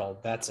 Visceral.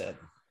 That's it.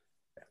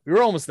 We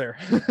were almost there.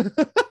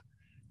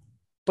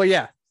 But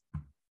yeah,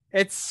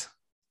 it's.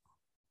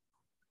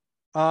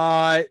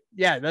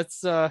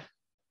 That's.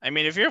 I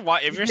mean, if you're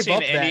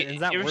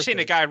seeing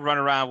a guy run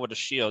around with a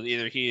shield,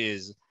 either he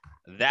is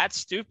that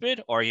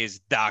stupid or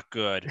he's that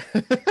good.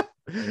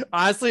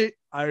 Honestly,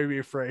 I would be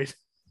afraid.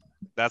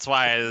 That's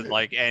why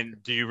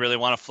and do you really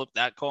want to flip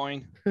that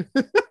coin?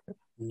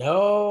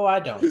 No, I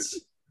don't.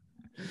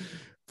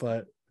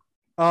 But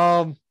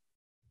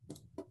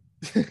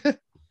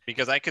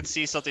because I could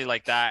see something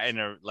like that in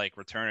a like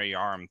Return of the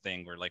Arm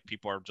thing where like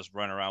people are just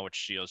running around with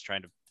shields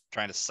trying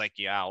to psych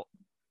you out.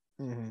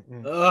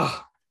 Mm-hmm.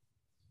 Ugh.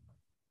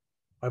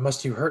 Why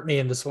must you hurt me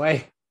in this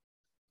way?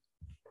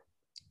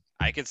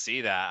 I could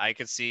see that. I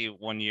could see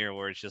one year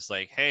where it's just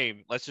like,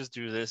 hey, let's just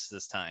do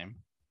this time.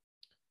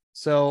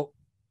 So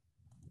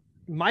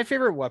my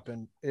favorite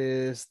weapon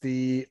is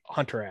the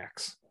Hunter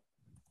Axe.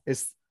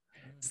 It's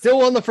still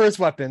one of the first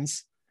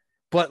weapons,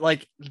 but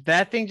like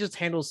that thing just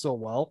handles so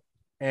well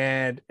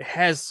and it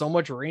has so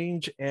much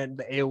range and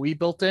the AoE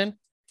built in.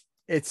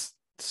 It's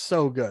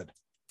so good.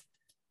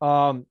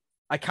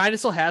 I kind of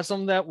still have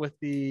some of that with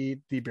the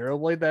burial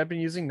blade that I've been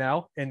using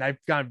now, and I've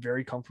gotten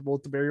very comfortable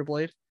with the burial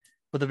blade.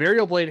 But the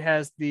burial blade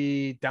has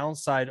the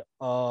downside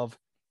of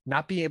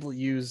not being able to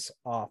use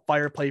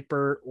fire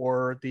paper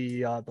or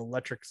the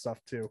electric stuff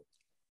too.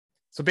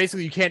 So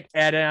basically, you can't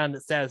add on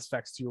status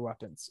effects to your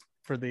weapons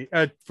for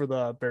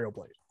the burial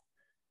blade.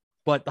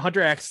 But the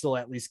Hunter Axe still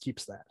at least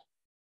keeps that.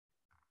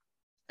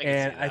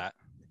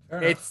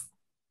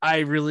 I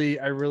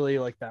really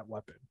like that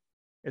weapon.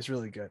 It's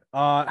really good.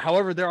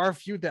 However, there are a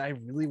few that I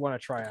really want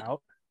to try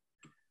out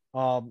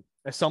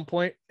at some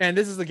point. And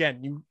this is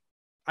again,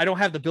 I don't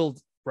have the build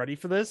ready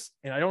for this,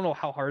 and I don't know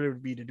how hard it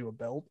would be to do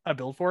a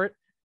build for it.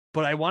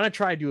 But I want to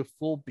try to do a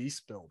full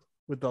beast build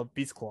with the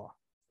beast claw,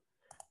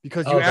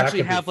 because you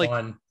actually have like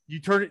fun.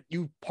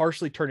 You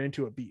partially turn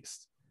into a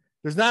beast.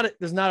 There's not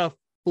a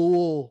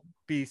full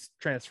beast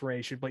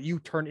transformation, but you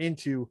turn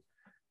into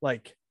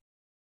like.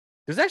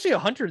 There's actually a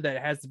hunter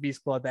that has the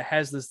beast claw that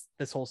has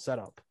this whole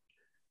setup.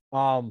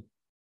 But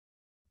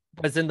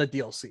it's in the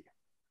DLC.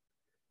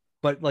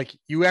 But like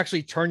you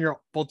actually turn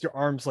both your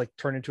arms like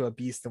turn into a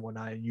beast and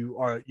whatnot. And you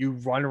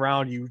run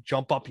around, you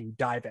jump up, and you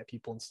dive at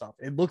people and stuff.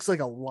 It looks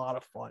like a lot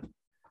of fun.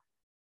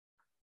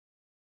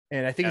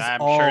 And I think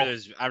And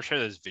it's I'm sure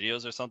there's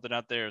videos or something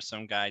out there, or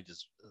some guy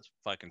just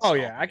fucking Oh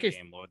yeah, stomping the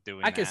game while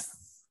doing I could that.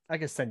 I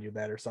could send you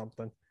that or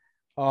something.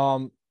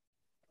 But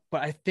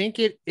I think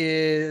it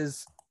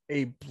is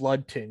a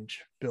blood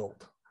tinge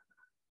build.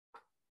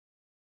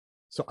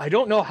 So I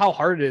don't know how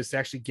hard it is to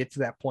actually get to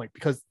that point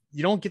because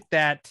you don't get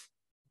that.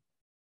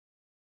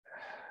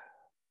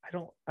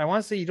 I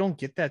want to say you don't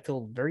get that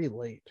till very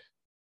late.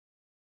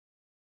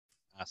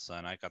 Ah,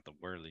 son, I got the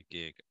whirly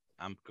gig.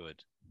 I'm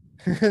good.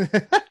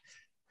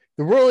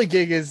 The whirly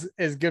gig is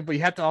good, but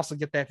you have to also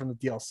get that from the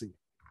DLC.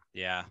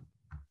 Yeah.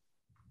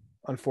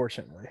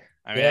 Unfortunately.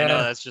 I mean, I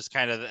know it's just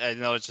kind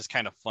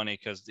of funny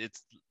because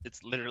it's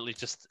literally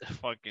just a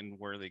fucking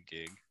whirly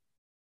gig.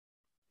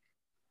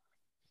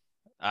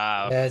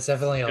 Yeah, it's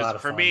definitely a lot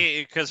of fun.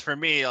 For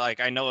me, like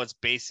I know it's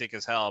basic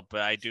as hell,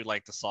 but I do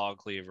like the saw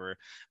cleaver.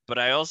 But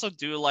I also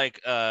do like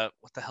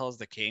what the hell is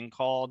the cane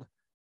called?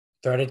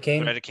 Threaded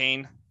cane. Threaded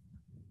cane.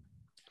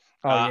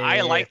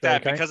 I like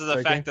that because of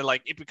the fact that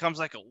like it becomes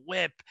like a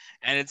whip,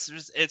 and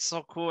it's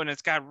so cool, and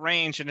it's got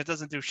range, and it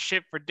doesn't do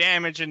shit for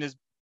damage, and is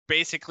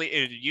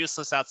basically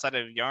useless outside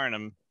of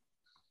Yarnum.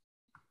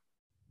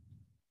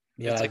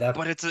 Yeah, it's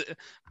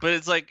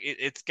like,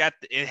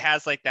 it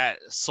has like that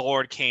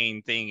sword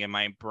cane thing in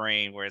my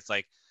brain where it's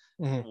like,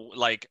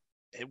 like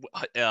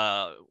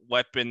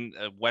weapon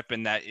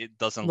that it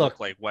doesn't look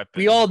like weapon.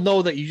 We all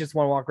know that you just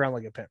want to walk around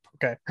like a pimp.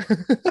 Okay.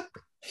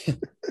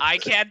 I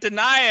can't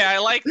deny it. I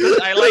like the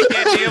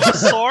idea of a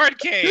sword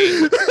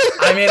cane.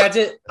 I mean, I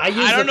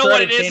don't know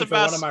what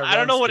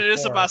it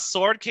is about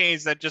sword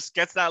canes that just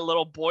gets that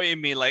little boy in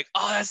me like,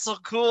 oh, that's so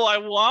cool. I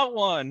want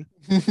one.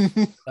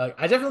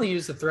 I definitely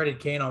used the threaded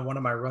cane on one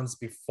of my runs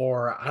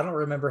before. I don't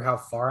remember how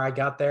far I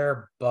got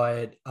there,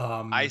 but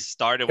I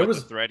started with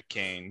the thread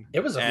cane. It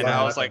was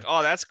I was like,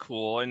 oh, that's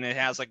cool, and it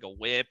has like a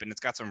whip and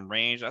it's got some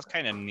range. That's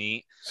kind of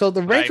neat. So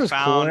the range was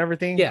cool and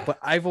everything. Yeah, but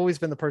I've always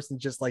been the person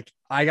just like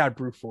I got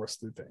brute force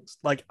through things.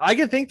 Like I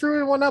can think through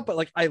it and whatnot, but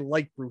like I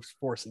like brute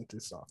force into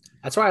stuff.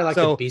 That's why I like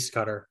the beast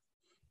cutter.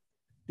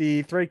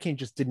 The thread cane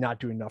just did not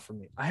do enough for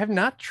me. I have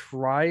not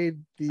tried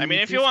the. I mean,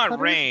 if you want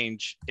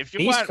range,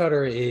 beast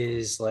cutter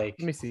is like.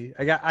 Let me see.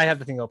 I have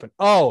the thing open.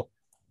 So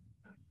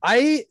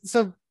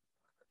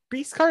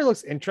beast cutter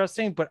looks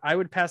interesting, but I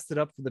would pass it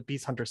up for the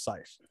beast hunter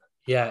scythe.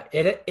 Yeah,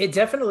 it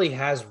definitely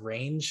has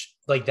range.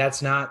 Like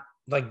that's not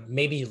like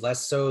maybe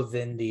less so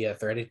than the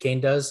threaded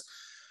cane does,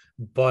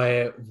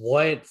 but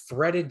what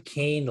threaded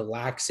cane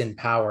lacks in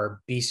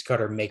power, beast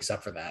cutter makes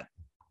up for that.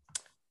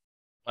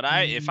 But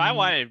if I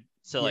wanted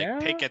to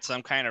pick at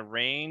some kind of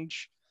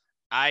range,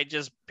 I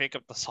just pick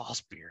up the saw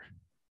spear.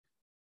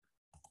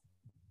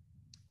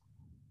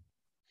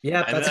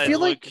 Yeah, I feel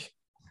like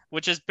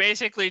which is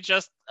basically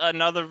just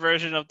another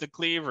version of the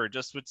cleaver,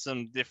 just with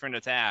some different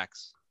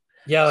attacks.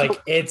 Yeah,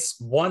 like it's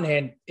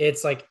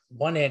like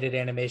one-handed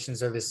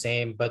animations are the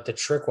same, but the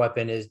trick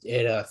weapon is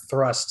it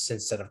thrusts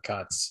instead of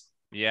cuts.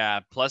 Yeah,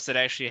 plus it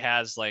actually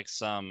has like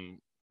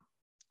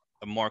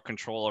more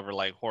control over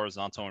like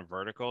horizontal and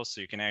vertical, so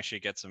you can actually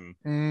get some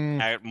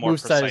more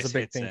precise is a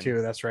big thing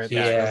too. That's right.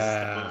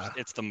 Yeah,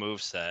 it's the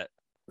move set.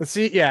 Let's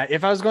see. Yeah,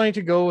 if I was going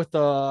to go with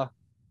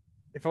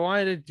if I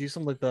wanted to do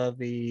something like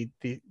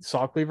the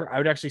saw cleaver, I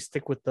would actually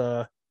stick with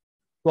the.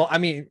 Well, I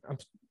mean, I'm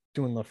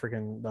doing the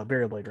freaking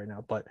burial blade right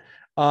now, but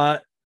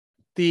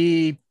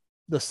the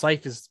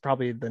scythe is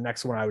probably the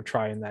next one I would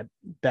try in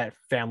that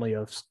family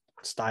of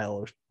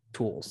style of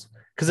tools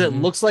because it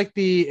looks like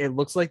the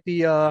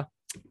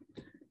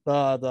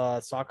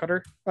saw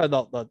cutter or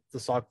the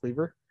saw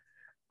cleaver,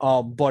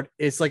 but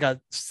it's like a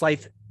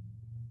scythe.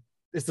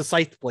 It's the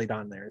scythe blade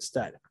on there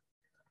instead,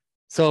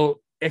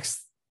 so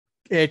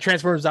it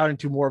transforms out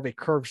into more of a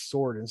curved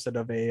sword instead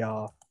of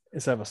a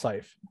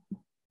scythe.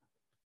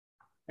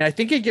 And I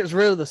think it gets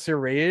rid of the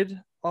serrated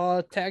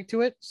tag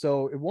to it,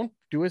 so it won't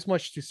do as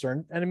much to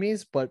certain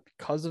enemies. But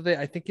because of it,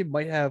 I think it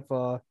might have.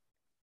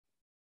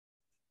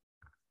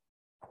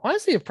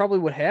 Honestly, it probably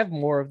would have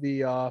more of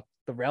the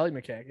rally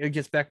mechanic. It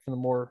gets back from the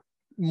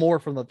more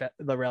from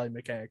the rally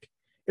mechanic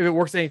if it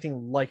works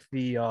anything like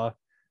the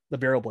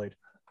barrel blade,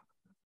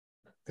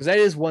 because that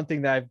is one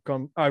thing that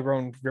I've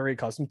grown very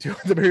accustomed to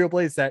the barrel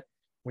blade is that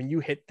when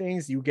you hit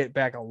things, you get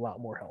back a lot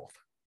more health.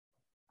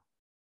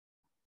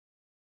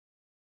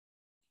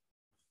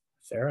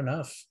 Fair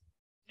enough.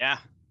 Yeah.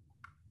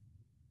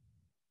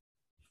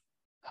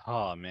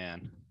 Oh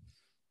man,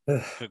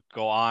 could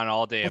go on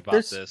all day about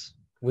this.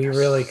 We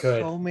really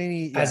could. So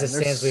many. As it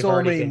stands, we've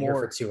already been here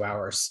for 2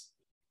 hours.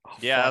 Oh,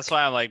 yeah, that's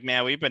why I'm like,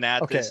 man, we've been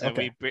at this,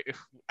 and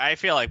I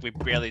feel like we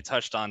barely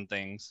touched on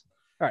things.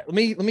 All right,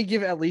 let me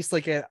give at least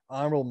like an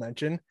honorable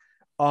mention,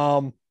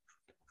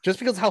 just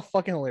because of how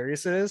fucking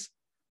hilarious it is.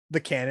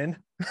 The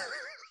cannon.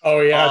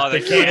 Oh yeah,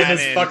 the cannon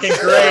is fucking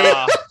great.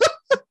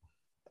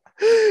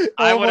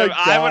 I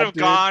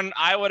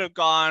would have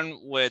gone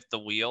with the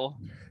wheel.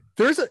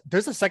 There's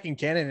a second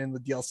cannon in the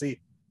DLC.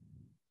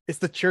 It's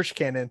the church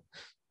cannon.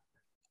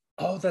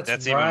 Oh,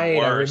 that's right.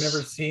 I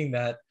remember seeing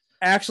that.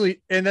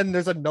 Actually, and then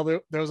there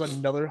was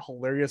another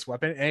hilarious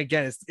weapon. And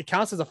again, it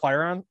counts as a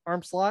firearm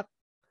slot,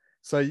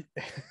 So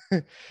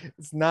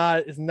it's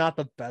not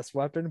the best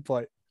weapon,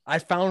 but I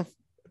found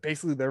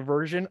basically their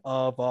version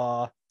of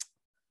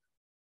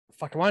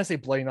fuck, I want to say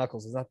bloody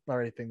knuckles. It's not the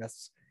right thing.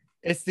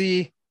 It's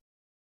the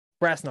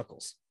brass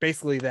knuckles.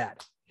 Basically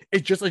that.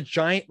 It's just a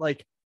giant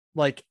like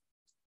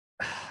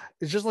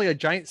it's just like a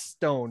giant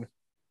stone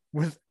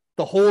with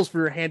the holes for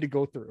your hand to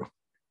go through.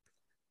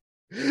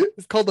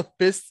 It's called the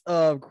Fist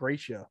of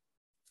Gracia.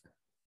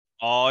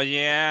 Oh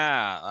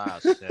yeah. Oh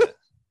shit.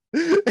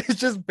 It's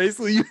just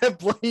basically you have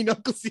bloody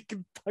knuckles, you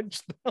can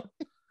punch them.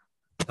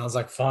 Sounds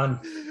like fun.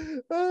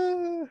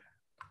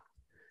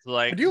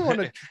 Like I do want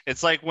to.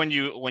 it's like when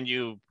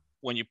you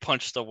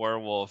punch the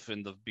werewolf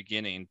in the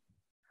beginning.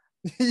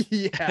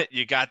 Yeah,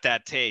 You got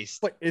that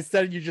taste. but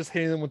instead of you just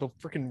hitting them with a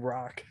freaking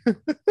rock.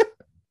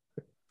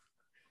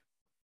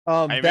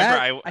 I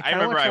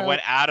remember I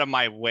went out of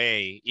my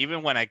way,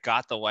 even when I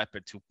got the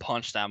weapon, to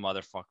punch that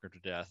motherfucker to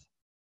death.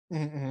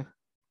 Mm-hmm.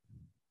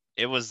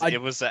 It was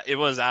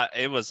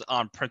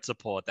on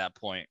principle at that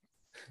point.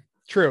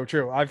 True.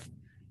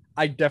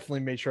 I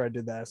definitely made sure I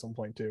did that at some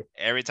point too.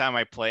 Every time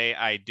I play,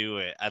 I do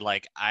it.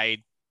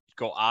 I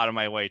go out of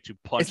my way to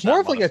punch It's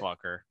more that of like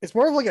motherfucker. It's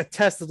more of like a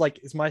test of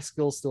like, is my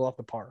skill still up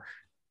to par?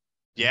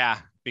 Yeah,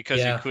 because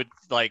Yeah. you could,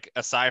 like,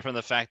 aside from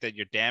the fact that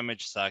your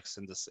damage sucks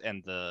and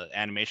the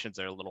animations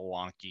are a little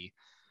wonky,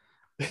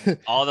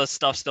 all the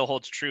stuff still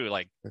holds true.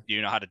 Like, do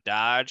you know how to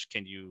dodge?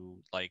 Can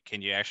you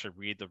actually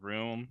read the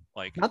room?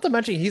 Like, Not to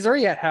mention he's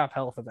already at half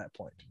health at that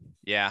point.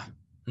 yeah.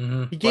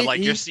 Mm-hmm. But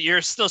like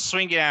you're still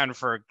swinging at him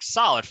for a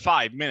solid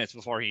 5 minutes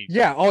before he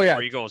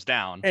before he goes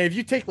down. And if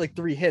you take like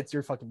 3 hits,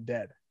 you're fucking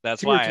dead.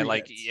 That's why,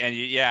 like, hits.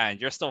 And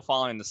you're still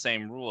following the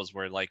same rules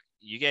where, like,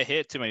 you get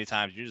hit too many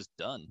times, you're just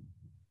done.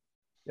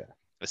 Yeah.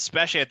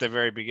 Especially at the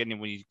very beginning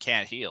when you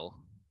can't heal.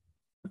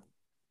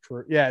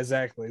 True. Yeah,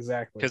 exactly.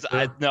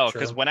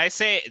 Because when I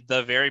say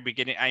the very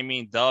beginning, I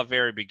mean the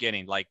very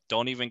beginning. Like,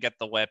 don't even get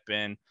the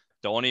weapon,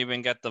 don't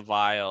even get the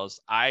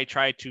vials. I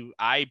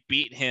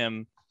beat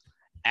him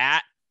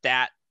at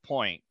that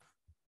point.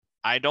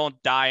 I don't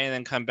die and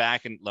then come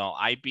back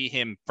I beat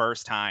him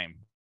first time.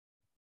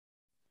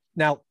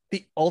 Now,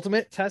 the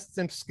ultimate test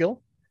and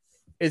skill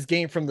is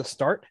gained from the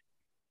start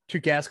to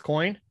gas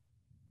coin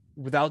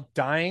without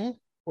dying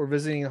or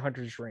visiting a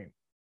hunter's dream.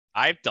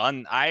 I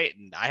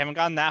haven't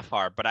gone that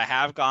far, but I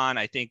have gone,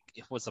 I think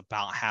it was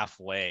about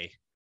halfway.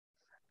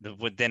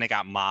 Then I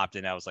got mobbed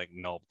and I was like,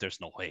 nope, there's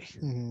no way.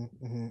 Mm-hmm,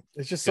 mm-hmm.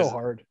 It's just so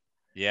hard.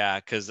 Yeah,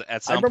 because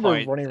at some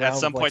point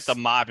the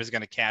mob is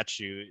going to catch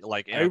you.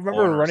 Like, I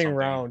remember running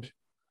around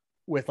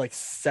with like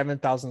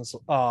 7,000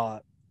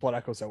 blood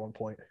echoes at one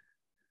point.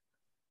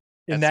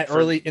 In that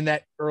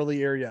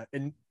early area,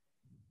 and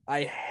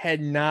I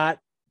had not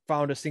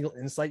found a single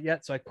insight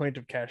yet, so I couldn't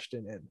have cashed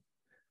in.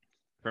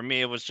 For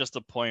me, it was just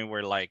a point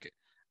where, like,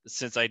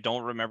 since I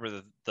don't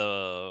remember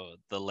the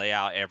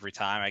layout every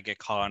time, I get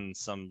caught on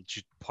some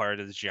part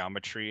of the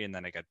geometry, and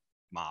then I get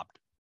mobbed.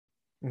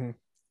 Mm-hmm.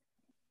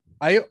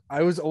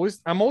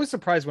 I'm always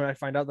surprised when I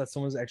find out that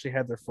someone's actually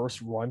had their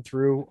first run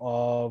through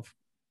of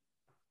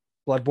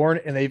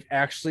Bloodborne, and they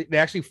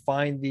actually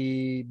find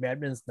the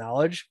Madman's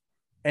knowledge,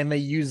 and they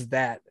use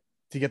that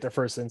to get their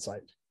first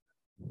insight.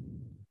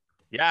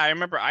 Yeah, I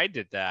remember I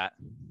did that.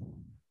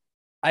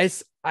 I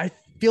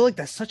feel like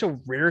that's such a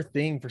rare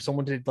thing for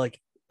someone to like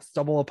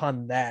stumble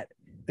upon that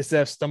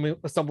instead of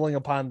stumbling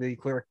upon the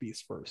cleric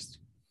beast first.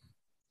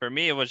 For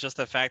me, it was just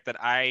the fact that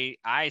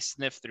I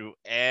sniffed through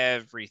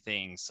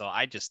everything, so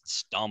I just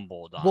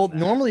stumbled on. Well,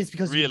 normally it's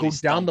because you go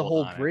down the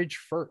whole bridge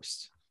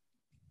first.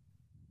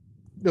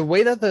 The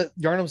way that the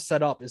Yharnam's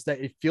set up is that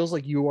it feels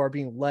like you are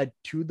being led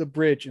to the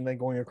bridge and then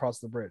going across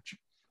the bridge.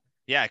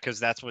 Yeah, because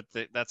that's what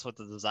the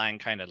design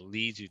kind of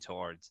leads you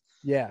towards.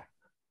 Yeah.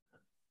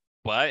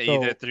 But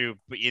either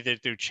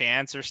through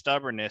chance or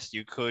stubbornness,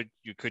 you could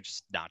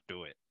just not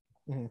do it.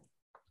 Mm-hmm.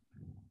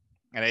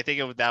 And I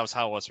think that was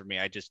how it was for me.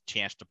 I just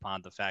chanced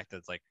upon the fact that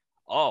it's like,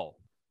 oh,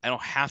 I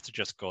don't have to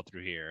just go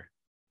through here.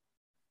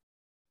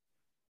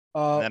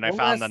 And then I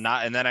found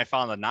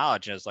the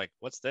knowledge, and it's like,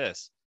 what's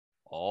this?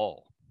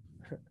 Oh.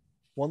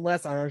 One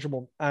last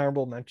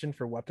honorable mention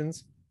for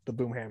weapons: the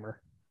boom hammer.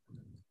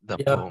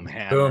 Boom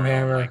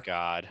hammer. Oh my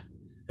god,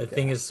 that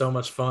thing is so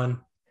much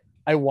fun.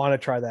 I want to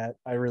try that.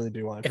 I really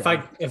do want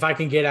to. If I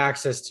can get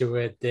access to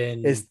it,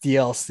 then it's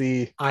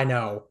DLC. I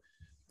know,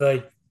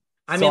 but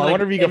I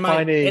wonder if you can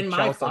find in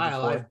my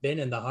file. I've been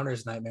in the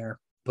Hunter's Nightmare,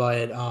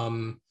 but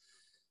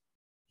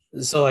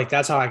so like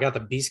that's how I got the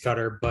Beast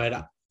Cutter.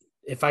 But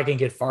if I can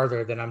get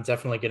farther, then I'm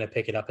definitely gonna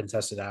pick it up and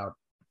test it out.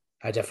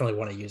 I definitely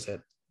want to use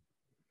it.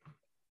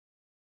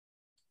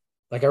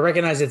 Like, I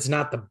recognize it's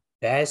not the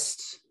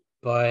best,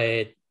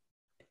 but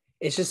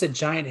it's just a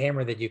giant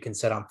hammer that you can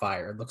set on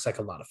fire. It looks like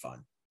a lot of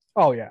fun.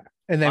 Oh, yeah.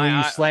 And then when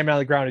you slam it on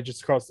the ground, it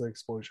just causes the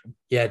explosion.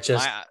 Yeah,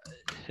 just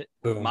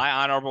boom. My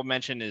honorable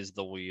mention is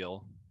the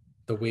wheel.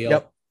 The wheel.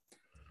 Yep.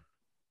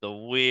 The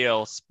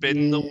wheel.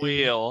 Spin the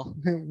wheel.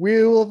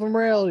 Wheel of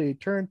morality.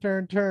 Turn,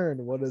 turn, turn.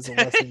 What is a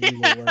lesson we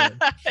will learn?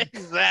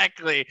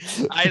 Exactly.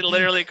 I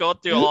literally go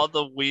through all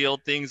the wheel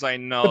things I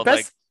know.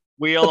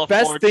 Wheel The of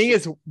best Fortune, thing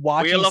is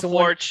watching Wheel of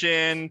someone.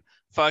 Fortune,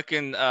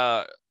 fucking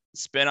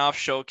spin-off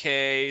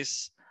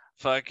showcase,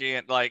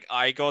 fucking like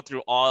I go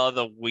through all of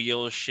the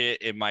wheel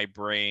shit in my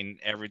brain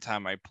every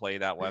time I play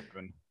that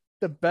weapon.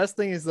 The best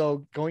thing is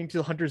though going to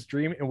the Hunter's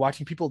Dream and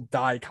watching people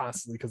die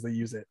constantly because they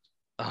use it.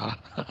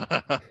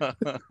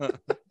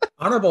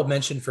 Honorable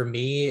mention for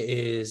me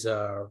is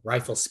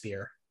rifle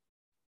spear.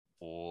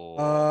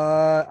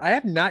 I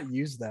have not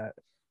used that.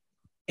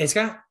 It's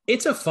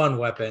a fun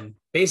weapon.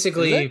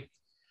 Basically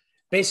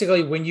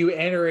when you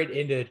enter it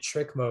into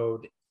trick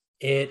mode,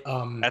 it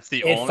That's the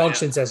it only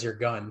functions as your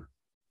gun.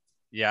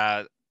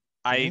 Yeah,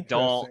 I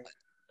don't. Interesting.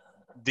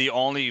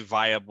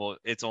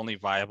 It's only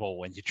viable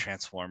when you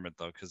transform it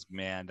though, because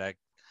man,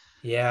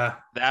 Yeah.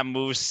 that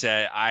move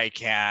set, I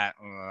can't.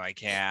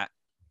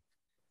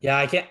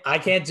 Yeah, I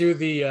can't do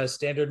the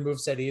standard move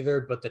set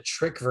either, but the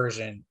trick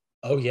version,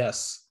 oh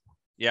yes.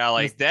 Yeah,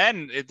 like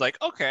then it's like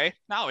okay,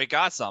 now we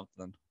got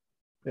something.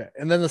 Yeah,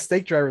 and then the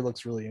stake driver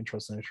looks really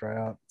interesting to try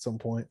out at some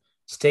point.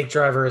 Stake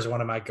driver is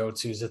one of my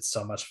go-tos. It's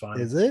so much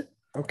fun. Is it?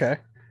 Okay.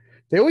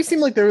 They always seem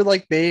like they were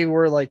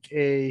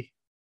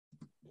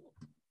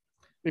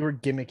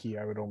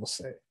gimmicky, I would almost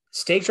say.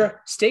 Stake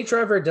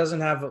driver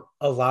doesn't have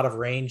a lot of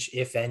range,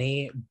 if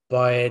any,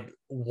 but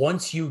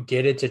once you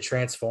get it to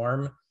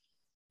transform,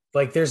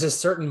 like there's a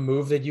certain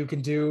move that you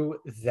can do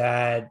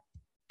that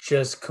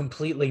just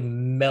completely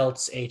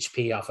melts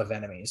HP off of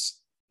enemies.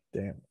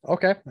 Damn.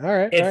 Okay. All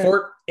right.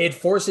 It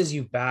forces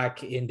you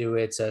back into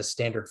its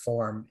standard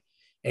form,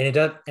 and it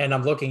does. And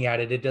I'm looking at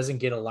it; it doesn't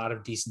get a lot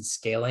of decent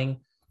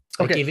scaling.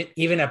 Like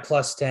even at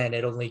 +10,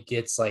 it only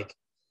gets like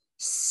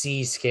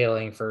C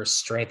scaling for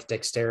strength,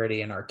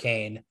 dexterity, and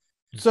arcane.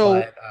 So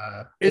but,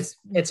 it's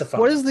a fun.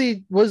 What does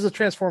the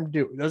transform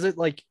do? Does it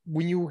like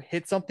when you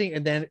hit something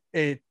and then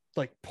it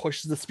like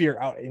pushes the spear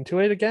out into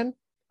it again?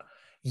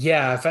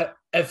 Yeah,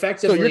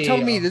 effectively. So you're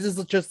telling me this is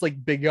just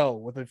like Big O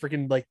with a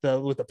freaking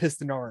with the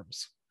piston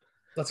arms.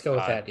 Let's go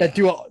with that. That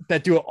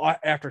do a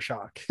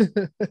aftershock.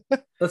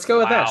 Let's go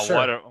with that.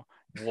 Sure.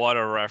 What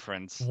a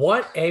reference.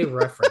 What a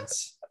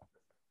reference.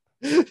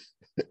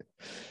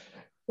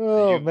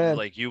 Man.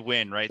 Like you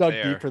win right Dug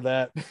there. deep for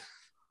that.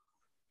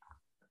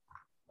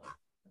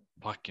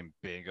 Fucking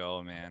Big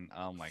O, man.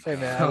 Oh my Hey,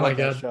 god. man, I like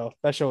that show.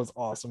 That show was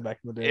awesome back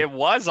in the day. It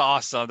was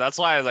awesome. That's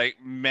why I was like,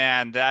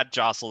 man, that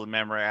jostled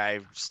memory I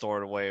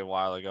stored away a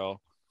while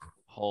ago.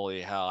 Holy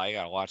hell, I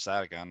gotta watch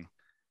that again.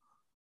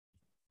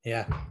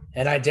 Yeah.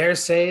 And I dare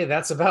say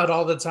that's about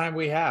all the time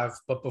we have.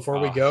 But before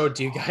we go,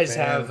 do you guys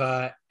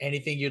have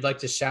anything you'd like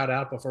to shout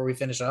out before we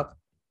finish up?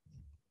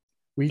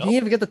 We didn't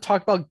even get to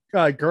talk about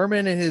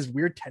Gurman and his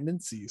weird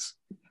tendencies.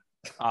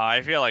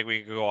 I feel like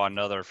we could go on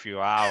another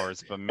few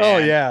hours, but man. Oh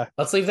yeah.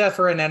 Let's leave that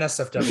for an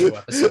NSFW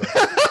episode.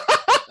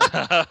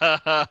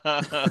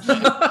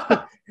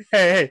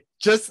 hey,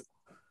 just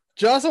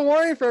a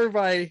warning for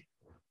everybody.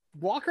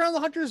 Walk around the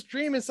Hunter's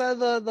Dream inside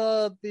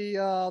the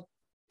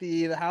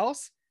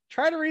house.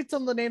 Try to read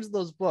some of the names of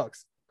those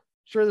books.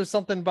 Sure, there's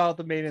something about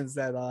the maidens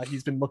that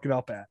he's been looking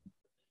up at.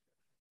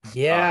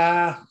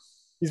 Yeah.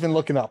 He's been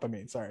looking up,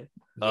 sorry.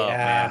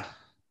 Yeah.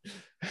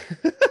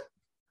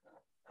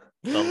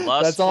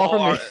 That's all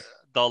from me.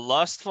 The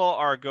lustful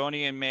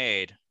Argonian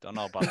maid. Don't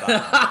know about that.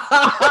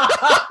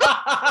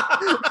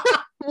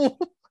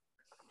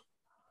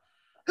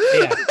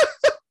 Yeah.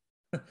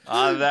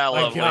 On that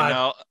lovely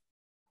note.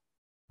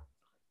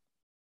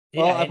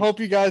 Well, I hope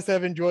you guys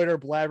have enjoyed our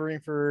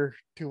blabbering for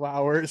 2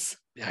 hours.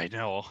 Yeah, I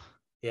know.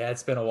 Yeah,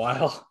 it's been a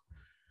while.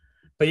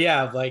 But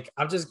yeah, like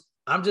I'm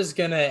just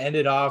gonna end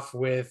it off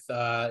with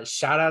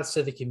shout outs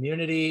to the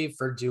community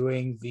for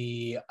doing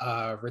the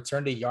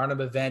Return to Yarnum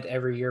event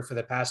every year for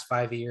the past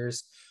 5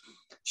 years.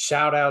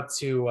 Shout out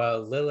to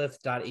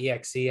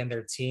Lilith.exe and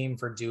their team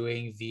for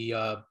doing the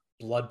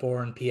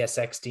Bloodborne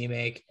PSX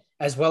demake,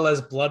 as well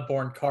as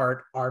Bloodborne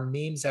cart. Our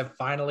memes have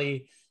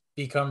finally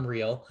become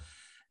real.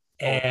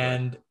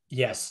 And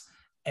yes,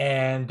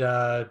 and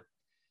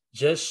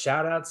just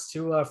shout outs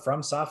to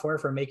From Software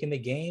for making the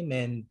game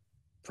and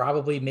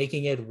probably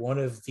making it one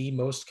of the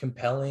most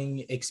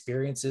compelling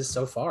experiences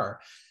so far.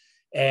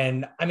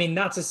 And I mean,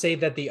 not to say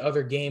that the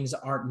other games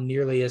aren't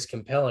nearly as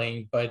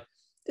compelling, but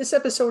this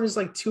episode is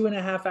like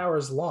 2.5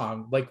 hours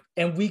long. Like,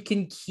 and we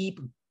can keep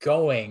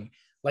going.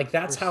 Like,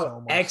 that's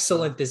how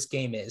excellent this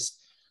game is.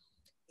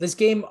 This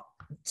game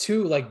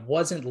too, like,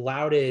 wasn't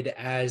lauded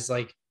as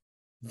like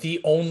the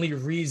only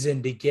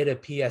reason to get a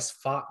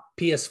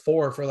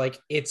PS4 for like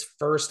its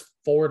first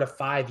 4 to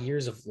 5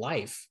 years of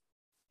life.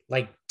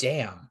 Like,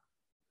 damn.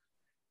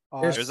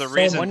 There's a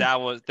reason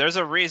that was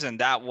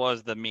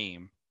the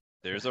meme.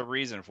 There's a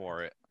reason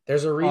for it.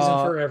 There's a reason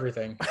for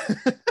everything.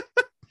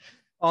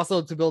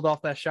 Also, to build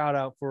off that shout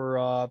out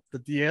for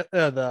the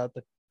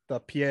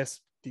PS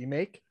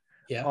demake.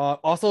 Yeah.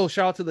 Also,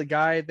 shout out to the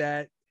guy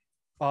that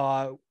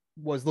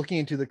was looking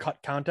into the cut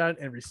content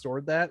and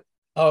restored that.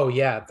 Oh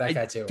yeah, that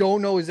guy too. I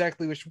don't know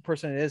exactly which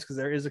person it is because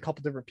there is a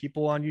couple different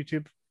people on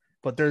YouTube,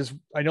 but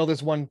I know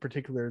there's one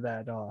particular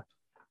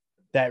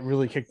that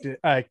really kicked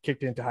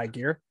it into high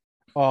gear.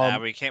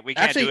 We can't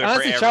actually, do it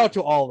honestly, for shout out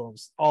to all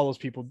those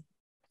people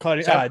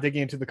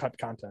digging into the cut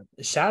content.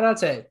 Shout out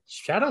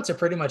to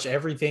pretty much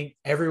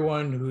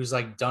everyone who's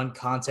like done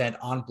content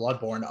on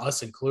Bloodborne,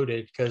 us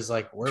included, because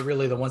like we're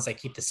really the ones that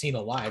keep the scene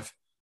alive.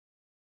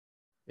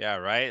 Yeah,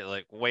 right.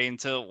 Like wait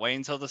until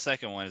the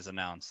second one is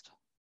announced.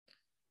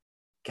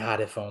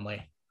 God, if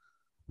only.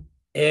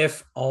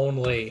 If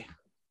only.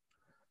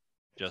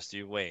 Just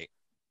you wait.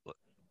 But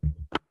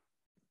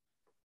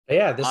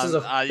yeah, this is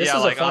a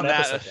fun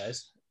episode,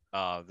 guys.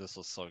 Oh, this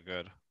was so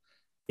good.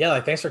 Yeah,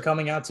 like thanks for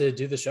coming out to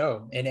do the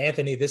show. And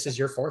Anthony, this is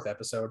your 4th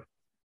episode.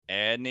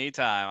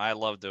 Anytime. I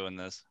love doing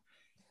this.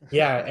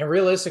 Yeah, and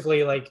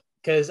realistically, like,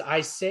 because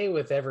I say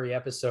with every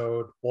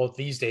episode, well,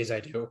 these days I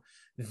do,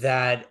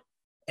 that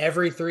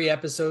every 3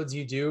 episodes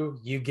you do,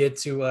 you get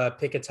to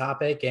pick a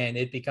topic and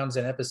it becomes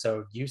an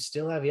episode. You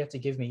still have yet to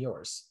give me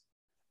yours.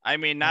 I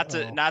mean, not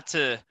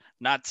to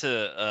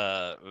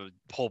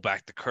pull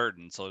back the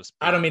curtain, so to speak.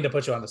 I don't mean to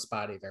put you on the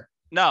spot either.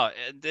 No,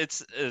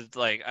 it's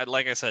like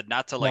I said,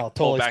 not to like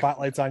pull back.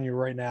 Spotlight's on you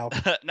right now.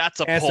 Not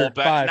to pull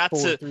back,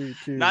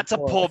 not to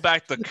pull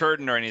back the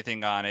curtain or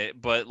anything on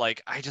it, but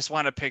like I just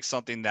want to pick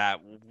something that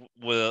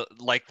will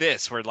like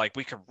this, where like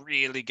we could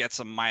really get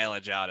some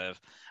mileage out of.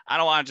 I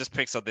don't want to just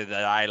pick something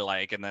that I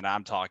like and then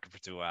I'm talking for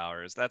 2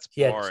 hours. That's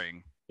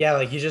boring. Yeah,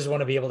 like you just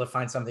want to be able to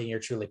find something you're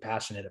truly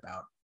passionate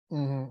about.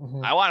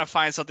 I want to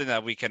find something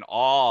that we can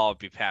all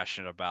be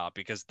passionate about,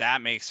 because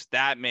that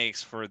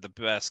makes for the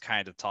best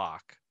kind of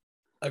talk.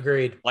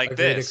 Agreed. Like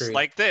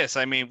this.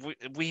 I mean,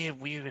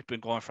 we've been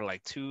going for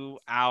like 2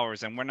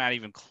 hours and we're not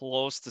even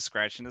close to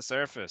scratching the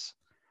surface.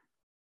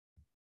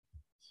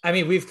 I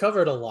mean, we've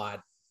covered a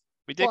lot.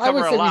 We did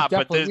cover a lot,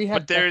 but there's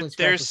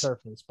the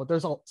surface, but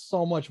there's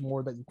so much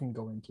more that you can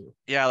go into.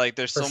 Yeah, like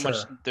there's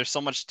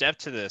so much depth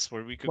to this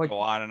where we could go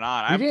on and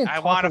on. I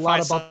want to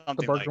find something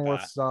the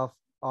Bergenworth stuff.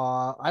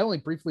 I only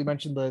briefly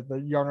mentioned the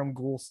Yarnum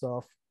Ghoul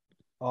stuff.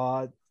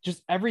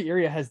 Just every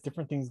area has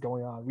different things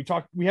going on.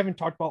 We haven't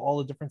talked about all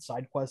the different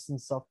side quests and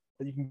stuff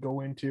that you can go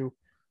into.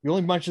 We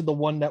only mentioned the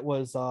one that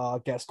was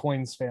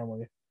Gascoigne's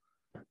family.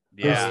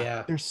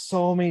 There's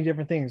so many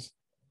different things.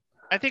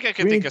 I think I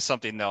could think of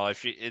something though.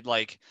 If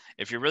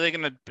you're really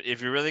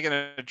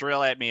gonna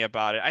drill at me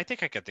about it, I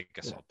think I could think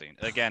of something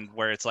again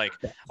where it's like,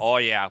 oh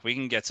yeah, we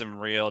can get some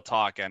real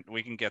talk and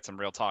we can get some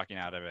real talking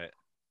out of it.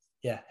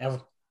 Yeah,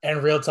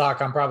 and real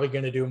talk, I'm probably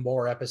going to do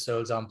more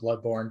episodes on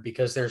Bloodborne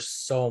because there's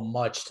so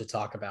much to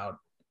talk about.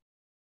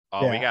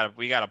 Oh, yeah.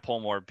 we gotta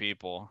pull more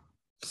people.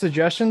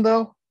 Suggestion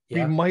though,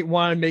 we might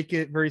want to make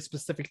it very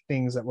specific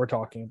things that we're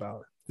talking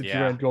about if you're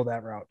going to go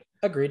that route.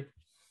 Agreed.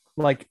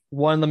 Like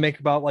one to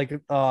make about like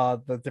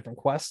the different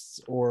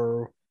quests,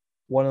 or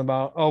one of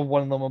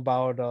them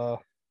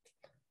about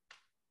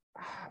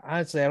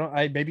honestly,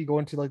 I maybe go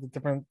into like the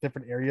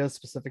different areas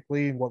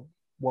specifically, and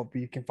what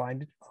we can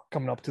find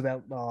coming up to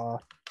that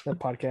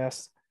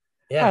podcast.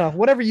 Yeah, I don't know,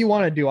 whatever you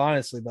want to do,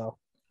 honestly though.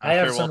 I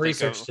have some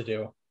research to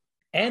do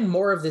and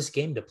more of this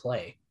game to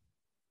play.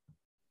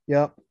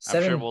 Yep.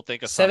 I'm sure we'll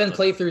think of 7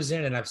 playthroughs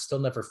in and I've still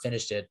never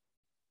finished it.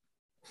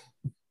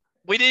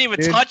 We didn't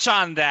even touch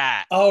on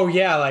that. Oh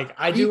yeah, like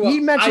I do. He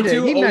mentioned I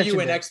do it. owe you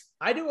an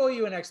I do owe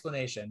you an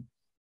explanation.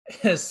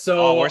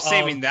 So we're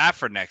saving that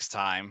for next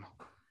time.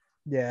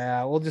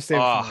 Yeah, we'll just save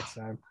it for next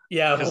time.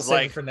 Yeah, we'll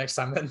save it for next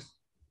time then.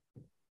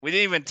 We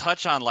didn't even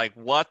touch on like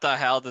what the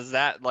hell does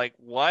that like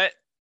what?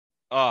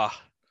 Oh.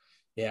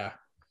 Yeah.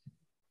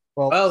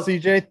 Well,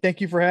 CJ, thank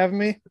you for having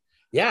me.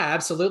 Yeah,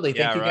 absolutely.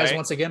 Thank you guys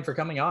once again for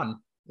coming on.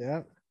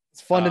 Yeah,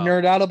 it's fun to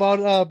nerd out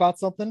about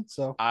something.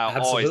 So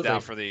I'm always down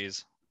for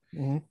these.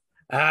 Mm-hmm.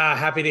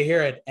 Happy to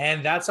hear it.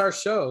 And that's our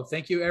show.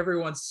 Thank you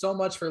everyone so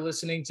much for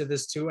listening to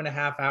this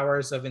 2.5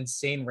 hours of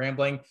insane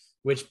rambling,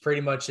 which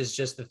pretty much is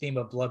just the theme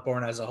of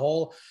Bloodborne as a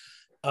whole.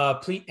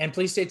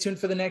 Please stay tuned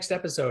for the next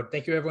episode.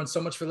 Thank you everyone so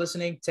much for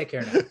listening. Take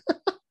care now.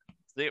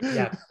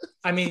 Yeah.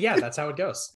 I mean, yeah, that's how it goes.